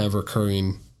our kind of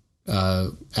recurring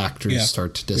actors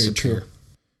start to disappear.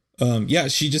 Yeah,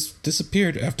 she just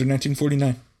disappeared after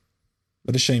 1949.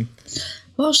 What a shame.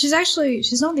 Well, she's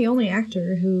not the only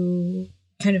actor who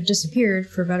kind of disappeared,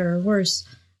 for better or worse,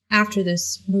 after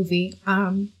this movie.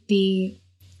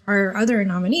 Our other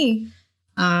nominee,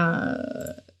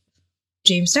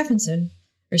 James Stevenson,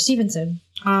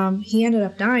 he ended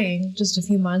up dying just a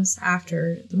few months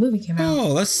after the movie came out.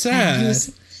 Oh, that's sad.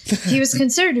 He was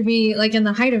considered to be like in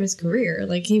the height of his career.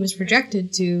 Like, he was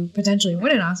projected to potentially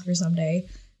win an Oscar someday.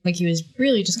 Like, he was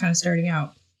really just kind of starting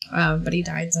out, but he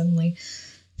died suddenly.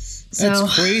 So,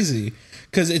 that's crazy,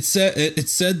 because it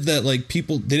said that like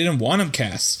people, they didn't want him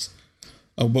cast,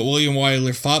 but William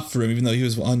Wyler fought for him even though he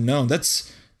was unknown.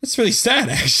 That's really sad,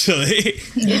 actually.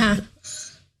 Yeah.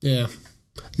 Yeah.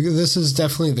 This is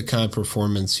definitely the kind of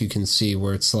performance you can see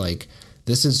where it's like,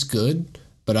 this is good,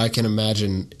 but I can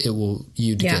imagine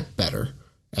you'd get better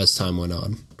as time went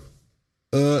on.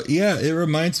 Yeah, it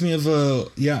reminds me of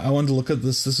I wanted to look at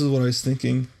this. This is what I was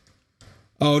thinking.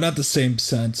 Oh, not the same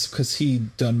sense, because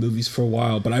he'd done movies for a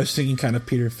while, but I was thinking kind of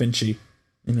Peter Finchy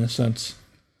in a sense.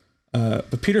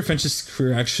 But Peter Finch's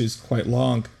career actually is quite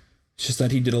long. It's just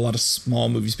that he did a lot of small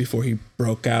movies before he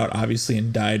broke out, obviously,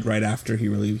 and died right after he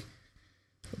really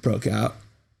broke out.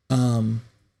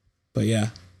 But yeah.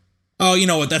 Oh, you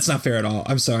know what? That's not fair at all.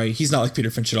 I'm sorry. He's not like Peter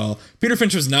Finch at all. Peter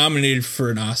Finch was nominated for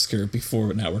an Oscar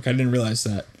before Network. I didn't realize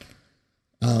that.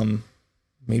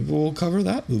 Maybe we'll cover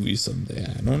that movie someday.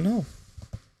 I don't know.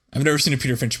 I've never seen a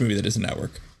Peter Finch movie that isn't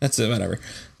Network. That's it. Whatever.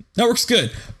 Network's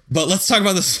good. But let's talk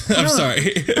about this. I'm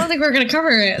sorry. I don't think we're going to cover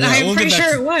it. Yeah, I'm pretty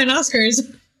sure it won Oscars.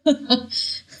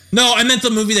 No, I meant the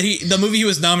movie he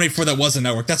was nominated for that wasn't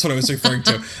Network. That's what I was referring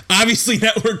to. Obviously,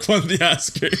 Network won the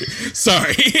Oscar.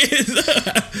 Sorry.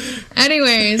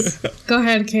 Anyways, go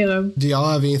ahead, Caleb. Do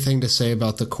y'all have anything to say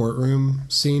about the courtroom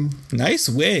scene? Nice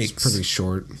wigs. It's pretty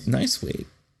short. Nice wig.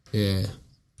 Yeah.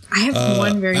 I have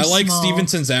one very small... I like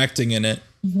Stevenson's acting in it.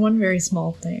 One very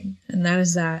small thing, and that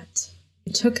is that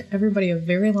it took everybody a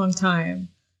very long time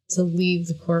to leave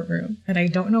the courtroom, and I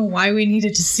don't know why we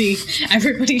needed to see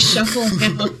everybody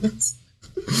shuffling out.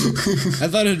 I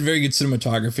thought it had very good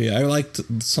cinematography. I liked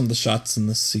some of the shots in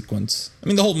this sequence. I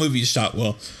mean, the whole movie is shot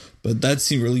well, but that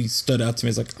scene really stood out to me.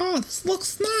 It's like, oh, this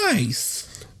looks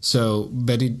nice. So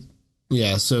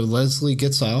so Leslie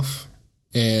gets off,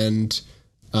 and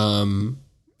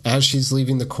as she's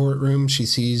leaving the courtroom, she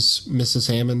sees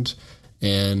Mrs. Hammond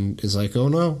and is like, oh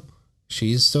no,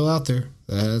 she's still out there.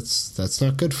 That's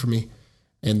not good for me.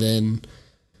 And then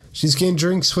she's getting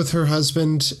drinks with her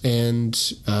husband and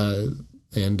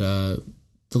the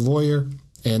lawyer,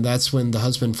 and that's when the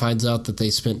husband finds out that they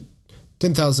spent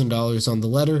 $10,000 on the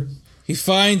letter. He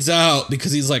finds out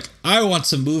because he's like, I want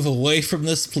to move away from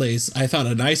this place. I found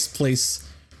a nice place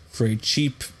for a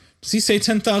cheap. Does he say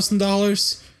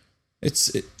 $10,000? I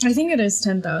think it is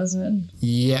 10,000.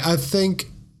 Yeah, I think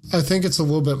it's a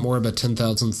little bit more, but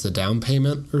 10,000's the down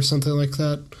payment or something like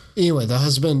that. Anyway, the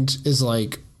husband is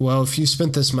like, well, if you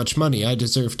spent this much money, I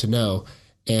deserve to know.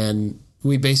 And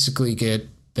we basically get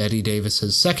Bette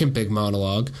Davis's second big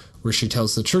monologue where she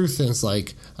tells the truth and it's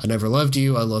like, I never loved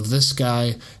you. I love this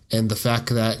guy. And the fact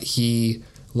that he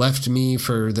left me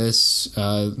for this,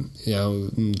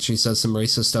 she says some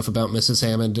racist stuff about Mrs.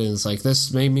 Hammond and it's like,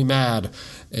 this made me mad.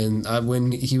 And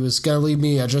when he was going to leave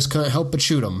me, I just couldn't help but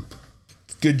shoot him.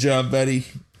 Good job, Betty.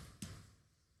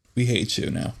 We hate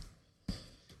you now.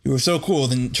 You were so cool,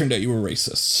 then it turned out you were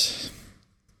racist.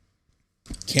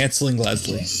 Canceling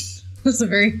Leslie. That's a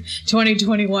very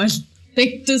 2021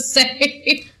 thing to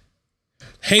say.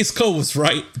 Hayes Cole was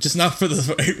right, just not for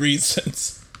the right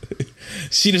reasons.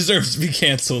 She deserves to be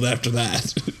canceled after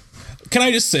that. Can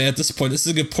I just say at this point, this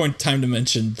is a good point time to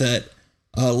mention that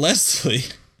Leslie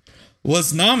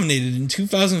was nominated in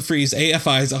 2003's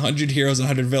AFI's 100 Heroes and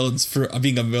 100 Villains for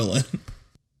being a villain.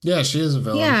 Yeah, she is a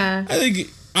villain. Yeah.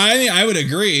 I would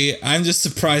agree. I'm just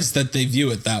surprised that they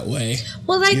view it that way.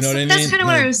 Well, that's kind of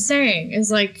what I was saying. Is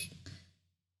like,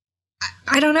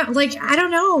 I don't know. Like, I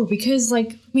don't know because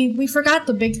like we forgot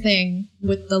the big thing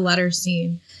with the letter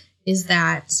scene is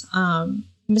that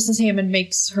Mrs. Hammond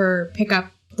makes her pick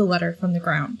up the letter from the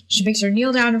ground. She makes her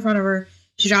kneel down in front of her.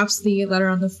 She drops the letter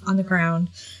on the ground,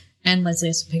 and Leslie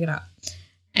has to pick it up.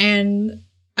 And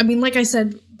I mean, like I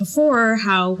said before,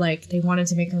 how like they wanted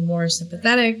to make her more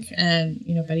sympathetic, and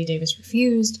Bette Davis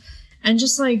refused, and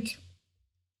just like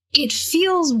it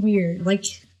feels weird. Like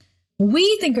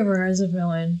we think of her as a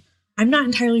villain. I'm not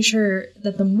entirely sure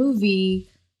that the movie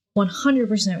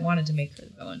 100% wanted to make her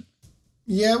the villain.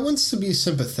 Yeah, it wants to be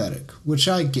sympathetic, which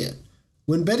I get.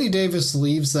 When Bette Davis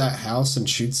leaves that house and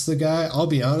shoots the guy, I'll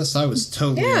be honest, I was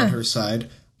totally on her side.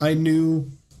 I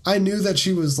knew that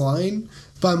she was lying,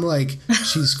 but I'm like,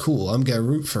 she's cool. I'm going to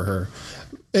root for her.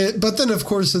 But then, of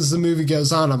course, as the movie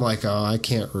goes on, I'm like, oh, I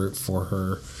can't root for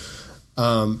her.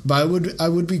 But I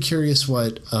would be curious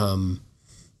what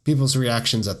people's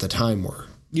reactions at the time were.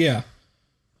 Yeah.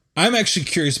 I'm actually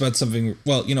curious about something.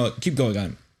 Well, keep going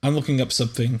on. I'm looking up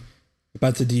something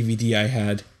about the DVD I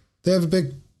had. They have a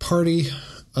big party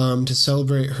to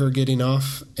celebrate her getting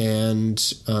off, and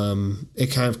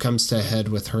it kind of comes to a head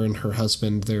with her and her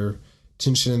husband. Their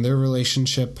tension in their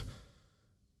relationship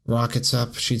rockets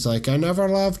up. She's like, I never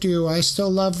loved you. I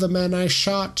still love the man I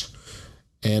shot.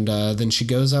 And then she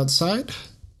goes outside,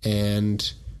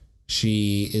 and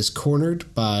she is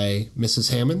cornered by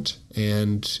Mrs. Hammond,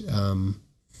 and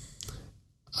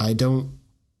I don't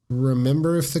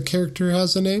remember if the character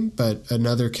has a name, but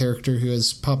another character who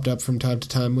has popped up from time to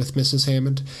time with Mrs.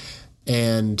 Hammond,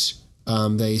 and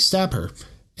they stab her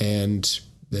and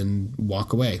then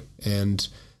walk away. And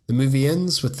the movie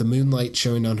ends with the moonlight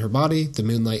showing on her body. The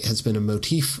moonlight has been a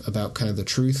motif about kind of the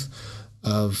truth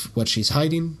of what she's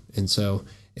hiding, and so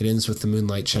it ends with the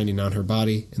moonlight shining on her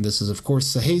body. And this is, of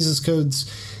course, the Hayes Codes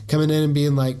coming in and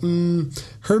being like,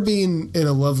 her being in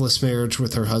a loveless marriage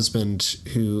with her husband,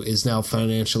 who is now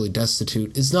financially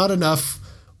destitute, is not enough.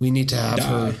 We need to have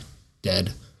her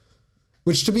dead.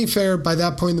 Which, to be fair, by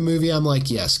that point in the movie, I'm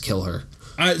like, yes, kill her.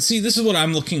 See, this is what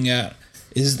I'm looking at,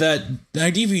 is that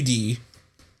my DVD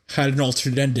had an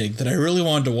alternate ending that I really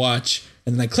wanted to watch,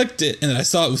 and then I clicked it, and then I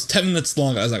saw it was 10 minutes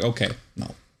long. I was like, okay,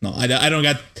 no, I don't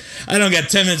got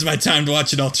 10 minutes of my time to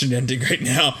watch an alternate ending right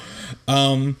now.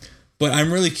 But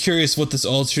I'm really curious what this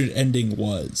alternate ending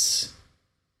was.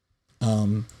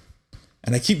 And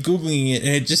I keep Googling it,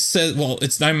 and it just says, well,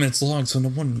 it's 9 minutes long, so no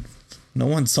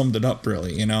one summed it up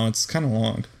really, it's kind of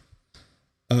long.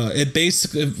 It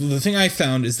basically, the thing I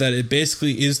found is that it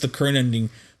basically is the current ending,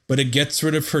 but it gets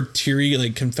rid of her teary,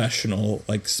 like, confessional,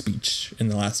 like, speech in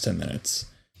the last 10 minutes.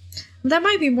 That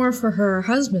might be more for her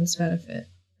husband's benefit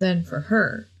than for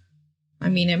her. I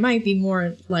mean, it might be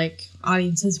more like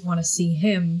audiences want to see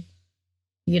him,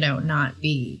 not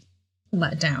be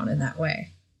let down in that way.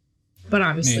 but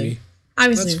obviously,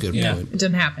 Maybe. That's a good you know, point. it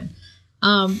didn't happen.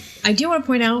 I do want to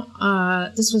point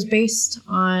out this was based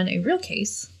on a real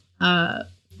case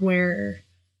where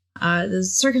the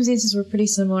circumstances were pretty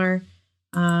similar.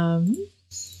 Her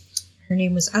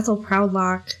name was Ethel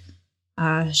Proudlock.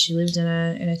 She lived in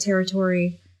a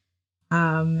territory,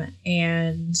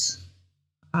 and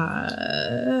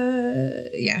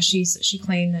she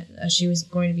claimed that she was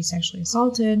going to be sexually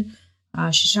assaulted.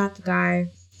 She shot the guy.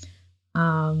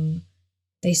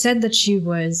 They said that she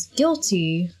was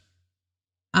guilty,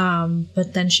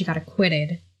 but then she got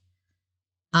acquitted.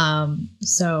 And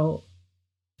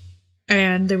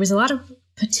there was a lot of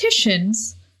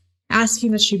petitions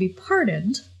asking that she be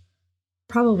pardoned,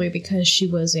 probably because she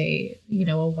was a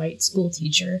white school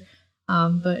teacher.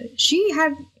 But she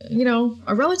had,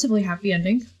 a relatively happy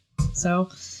ending. So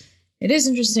it is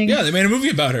interesting. Yeah, they made a movie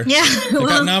about her. Yeah, They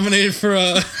got nominated for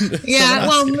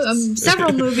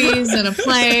several movies and a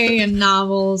play and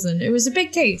novels, and it was a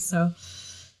big case. So,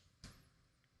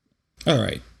 all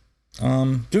right.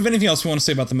 Do we have anything else we want to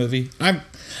say about the movie? I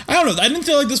don't know. I didn't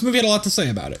feel like this movie had a lot to say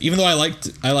about it, even though I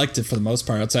liked it for the most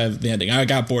part outside of the ending. I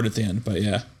got bored at the end, but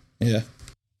yeah.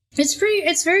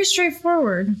 it's very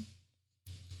straightforward.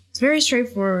 It's very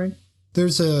straightforward.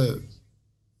 There's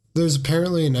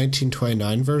apparently a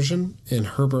 1929 version, and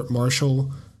Herbert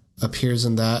Marshall appears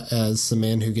in that as the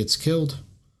man who gets killed.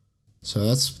 So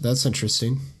that's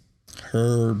interesting.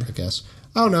 Herb, I guess.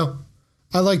 I don't know.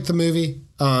 I like the movie.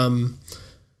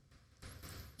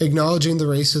 Acknowledging the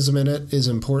racism in it is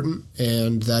important,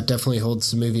 and that definitely holds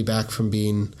the movie back from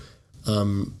being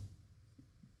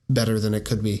better than it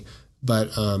could be.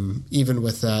 But even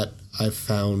with that, I've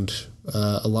found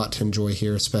a lot to enjoy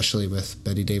here, especially with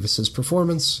Bette Davis's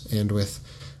performance and with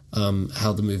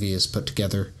how the movie is put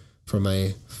together from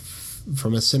a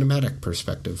cinematic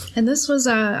perspective. And this was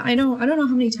I don't know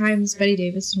how many times Bette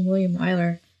Davis and William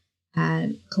Wyler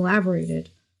had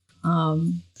collaborated.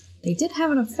 They did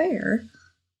have an affair,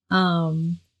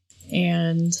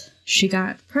 and she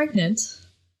got pregnant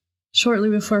shortly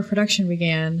before production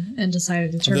began and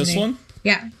decided to terminate. this one?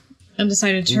 Yeah, and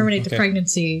decided to terminate the okay.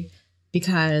 pregnancy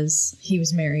because he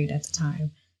was married at the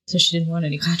time. So she didn't want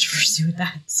any controversy with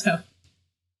that. So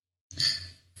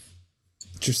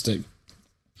Interesting.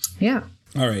 yeah.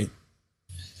 All right.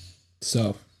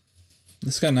 So,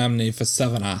 this got nominated for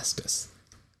 7 Oscars.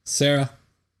 Sarah,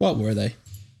 what were they?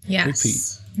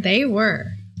 Yes, they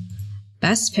were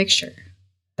Best Picture,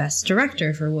 Best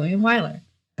Director for William Wyler,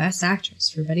 Best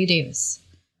Actress for Bette Davis,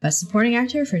 Best Supporting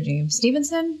Actor for James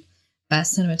Stevenson,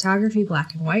 Best Cinematography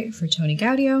Black and White for Tony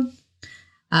Gaudio,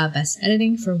 Best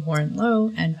Editing for Warren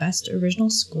Lowe, and Best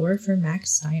Original Score for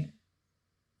Max Steiner.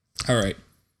 All right.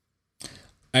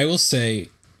 I will say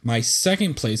my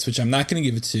second place, which I'm not going to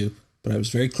give it to, but I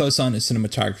was very close on, is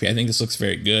cinematography. I think this looks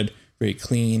very good, very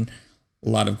clean, a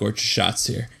lot of gorgeous shots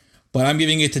here. But I'm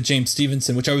giving it to James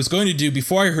Stevenson, which I was going to do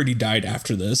before I heard he died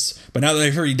after this. But now that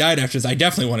I've heard he died after this, I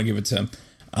definitely want to give it to him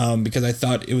because I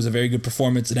thought it was a very good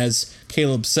performance. And as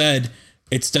Caleb said,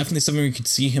 it's definitely something we could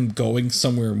see him going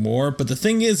somewhere more. But the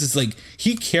thing is like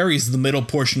he carries the middle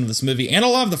portion of this movie and a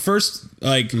lot of the first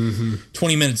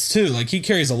 20 minutes too. Like he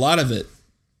carries a lot of it.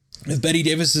 If Bette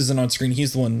Davis isn't on screen,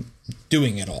 he's the one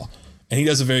doing it all. And he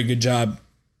does a very good job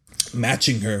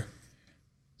matching her.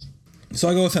 So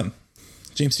I go with him.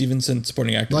 James Stevenson,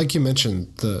 supporting actor. Like you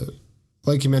mentioned, the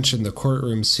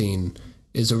courtroom scene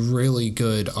is a really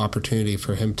good opportunity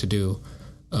for him to do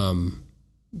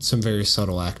some very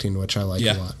subtle acting, which I like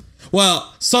a lot.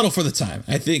 Well, subtle for the time,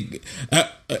 I think.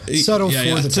 Subtle for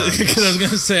the time. Because I was going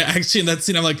to say, actually, in that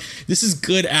scene, I'm like, this is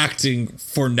good acting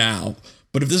for now.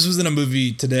 But if this was in a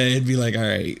movie today, it'd be like, all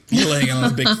right, you're laying on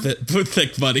a big,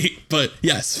 thick buddy. But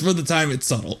yes, for the time, it's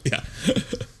subtle. Yeah.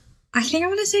 I think I'm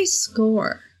going to say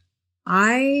score.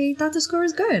 I thought the score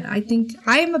was good. I think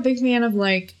I am a big fan of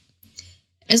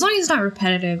as long as it's not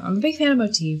repetitive, I'm a big fan of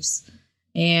motifs.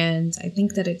 And I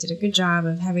think that it did a good job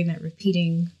of having that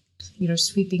repeating,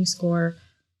 sweeping score.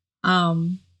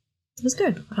 It was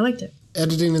good. I liked it.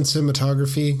 Editing and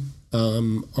cinematography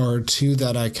are two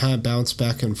that I kind of bounce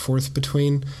back and forth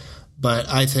between. But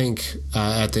I think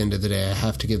at the end of the day, I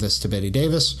have to give this to Bette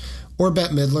Davis or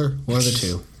Bette Midler. One of the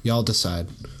two. Y'all decide.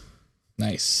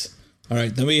 Nice. All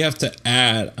right, then we have to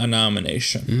add a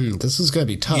nomination. This is going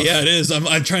to be tough. Yeah, it is. I'm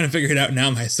trying to figure it out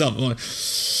now myself. I'm like,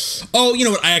 oh, you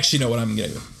know what? I actually know what I'm going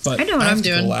to do. But I know what I'm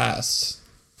doing. Go last.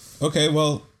 Okay,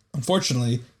 well,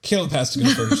 unfortunately, Caleb has to go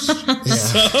first.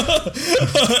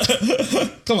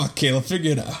 Come on, Caleb,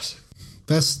 figure it out.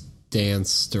 Best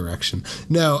dance direction.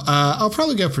 No, I'll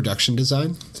probably go production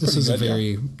design. This is a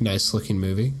very nice looking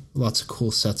movie. Lots of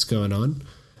cool sets going on.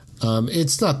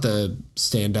 It's not the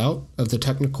standout of the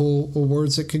technical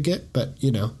awards it could get, but,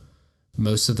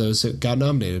 most of those it got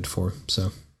nominated for,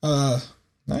 so.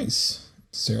 Nice.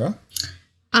 Sarah?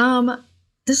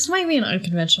 This might be an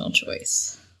unconventional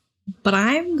choice, but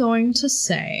I'm going to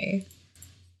say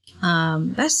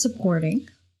Best Supporting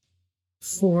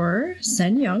for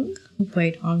Sen Young, who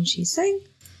played Ong Chi-seng.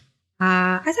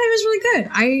 I thought he was really good.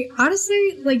 I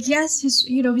honestly, yes,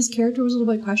 his character was a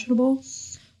little bit questionable,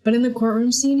 but in the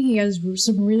courtroom scene, he has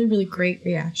some really, really great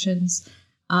reactions.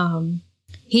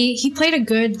 He played a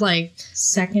good,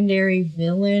 secondary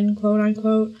villain, quote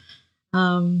unquote.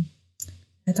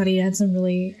 I thought he had some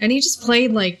really, and he just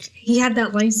played he had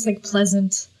that nice,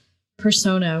 pleasant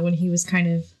persona when he was kind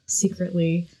of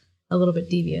secretly a little bit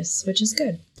devious, which is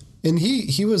good. And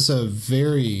he was a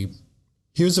very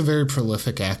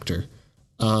prolific actor,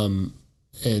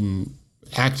 and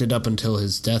acted up until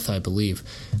his death, I believe.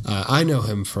 I know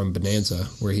him from Bonanza,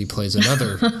 where he plays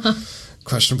another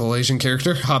questionable Asian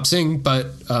character, Hop Sing, but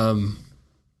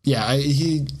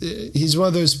he's one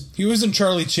of those. He was in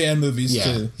Charlie Chan movies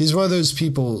too. He's one of those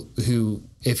people who,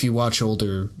 if you watch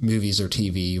older movies or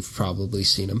TV, you've probably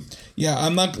seen him. Yeah,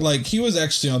 I'm not he was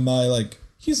actually on my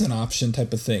he's an option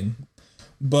type of thing,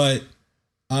 but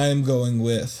I'm going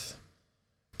with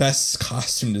best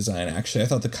costume design. Actually, I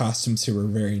thought the costumes here were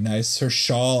very nice. Her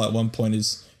shawl at one point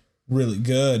is really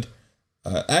good.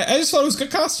 I just thought it was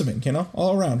good costuming,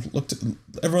 all around.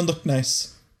 Everyone looked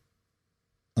nice.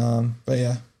 But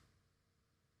yeah.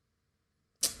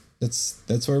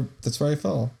 That's where I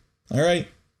fell. All right.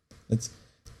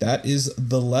 That is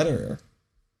the letter.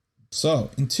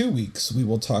 So, in 2 weeks we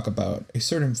will talk about a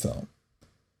certain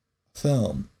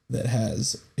film that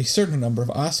has a certain number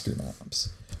of Oscar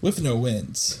noms with no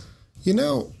wins.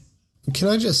 Can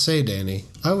I just say, Danny,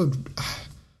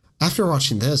 after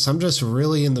watching this, I'm just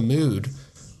really in the mood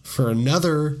for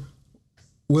another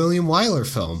William Wyler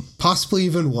film, possibly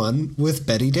even one with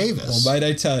Bette Davis. Well, might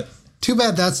I tell? Too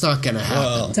bad that's not going to happen.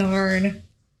 Well, darn.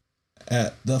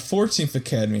 At the 14th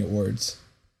Academy Awards,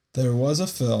 there was a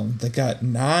film that got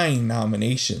 9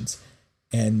 nominations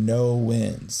and no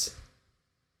wins.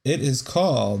 It is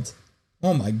called,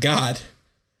 oh my God,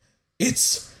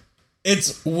 it's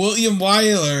William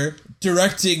Wyler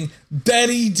directing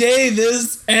Bette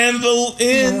Davis and the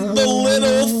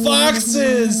Little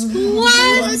Foxes.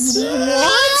 What?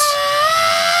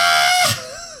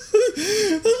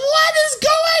 What is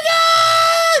going on?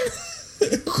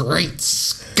 Great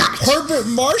Scott! Herbert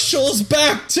Marshall's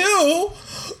back too.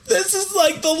 This is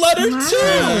the letter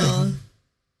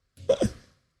too.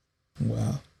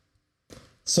 Wow.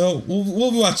 So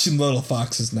we'll be watching Little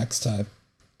Foxes next time.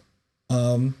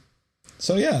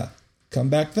 So yeah, come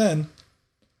back then.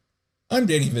 I'm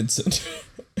Danny Vincent.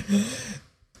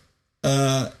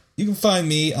 You can find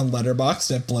me on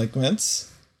Letterboxd at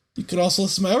Blankments. You can also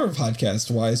listen to my other podcast,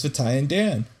 Wise with Ty and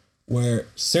Dan, where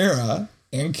Sarah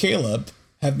and Caleb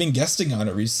have been guesting on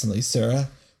it recently. Sarah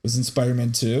was in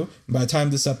Spider-Man 2. And by the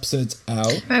time this episode's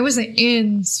out... I wasn't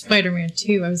in Spider-Man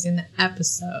 2. I was in the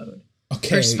episode.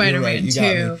 Okay, for Spider-Man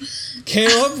 2.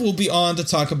 Caleb will be on to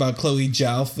talk about Chloe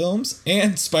Zhao films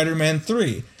and Spider-Man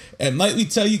 3. And might we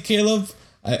tell you, Caleb,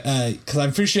 because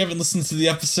I'm pretty sure you haven't listened to the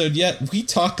episode yet, we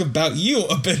talk about you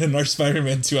a bit in our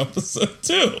Spider-Man 2 episode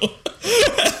too.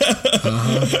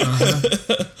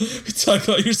 We talk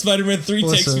about your Spider-Man 3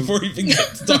 takes before we even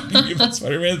get to talking to you about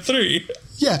Spider-Man 3.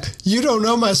 Yeah, you don't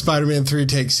know my Spider-Man 3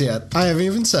 takes yet. I haven't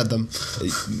even said them.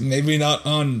 Maybe not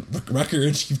on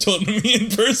record. You've told me in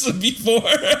person before.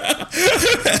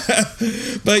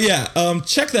 But yeah,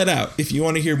 check that out if you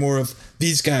want to hear more of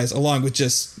these guys, along with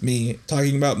just me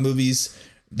talking about movies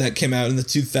that came out in the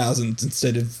 2000s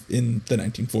instead of in the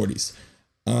 1940s.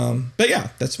 But yeah,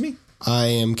 that's me. I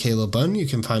am Caleb Bunn. You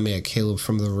can find me at Caleb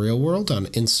from the Real World on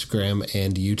Instagram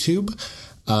and YouTube.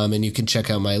 And you can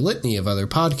check out my litany of other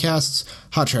podcasts,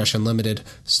 Hot Trash Unlimited,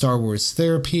 Star Wars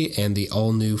Therapy, and the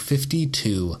all-new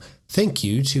 52. Thank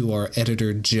you to our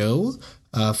editor, Joe,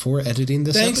 for editing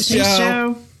this episode. Thanks,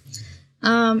 Joe.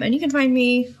 And you can find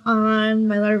me on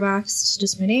my Letterboxd,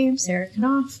 just my name, Sarah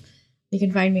Knopf. You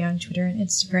can find me on Twitter and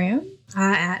Instagram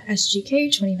at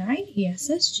SGK29,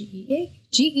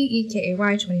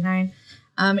 ESSGEEKAY29.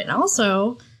 And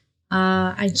also,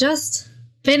 I just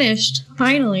finished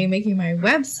finally making my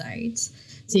website.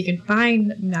 So you can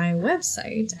find my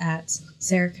website at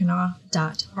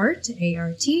sarahknopf.art,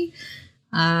 A-R-T.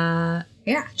 Yeah,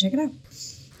 check it out.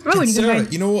 Oh, and Sarah,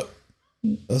 you know what?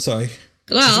 Oh, sorry.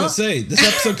 Well, I was going to say, this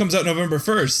episode comes out November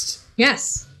 1st.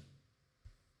 Yes.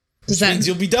 Which means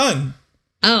you'll be done.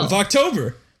 Oh. With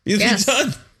October. You'll be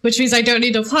done. Which means I don't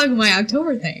need to plug my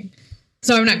October thing.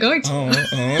 So I'm not going to. Oh,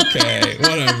 okay.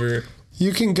 Whatever.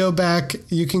 You can go back.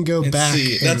 You can go back.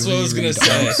 See, that's what I was gonna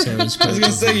say. I was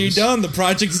gonna say you're done. The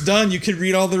project's done. You can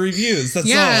read all the reviews.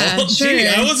 That's all. Sure. Gee,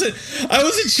 I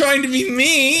wasn't trying to be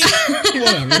mean.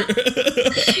 Whatever.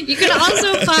 You can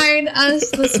also find us,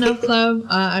 the Snub Club,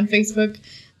 on Facebook.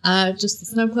 Just the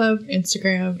Snub Club.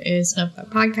 Instagram is Snub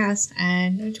Club Podcast,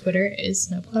 and Twitter is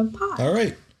Snub Club Pod. All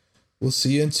right. We'll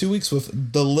see you in 2 weeks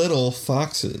with The Little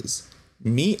Foxes.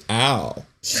 Meow.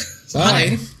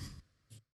 Bye.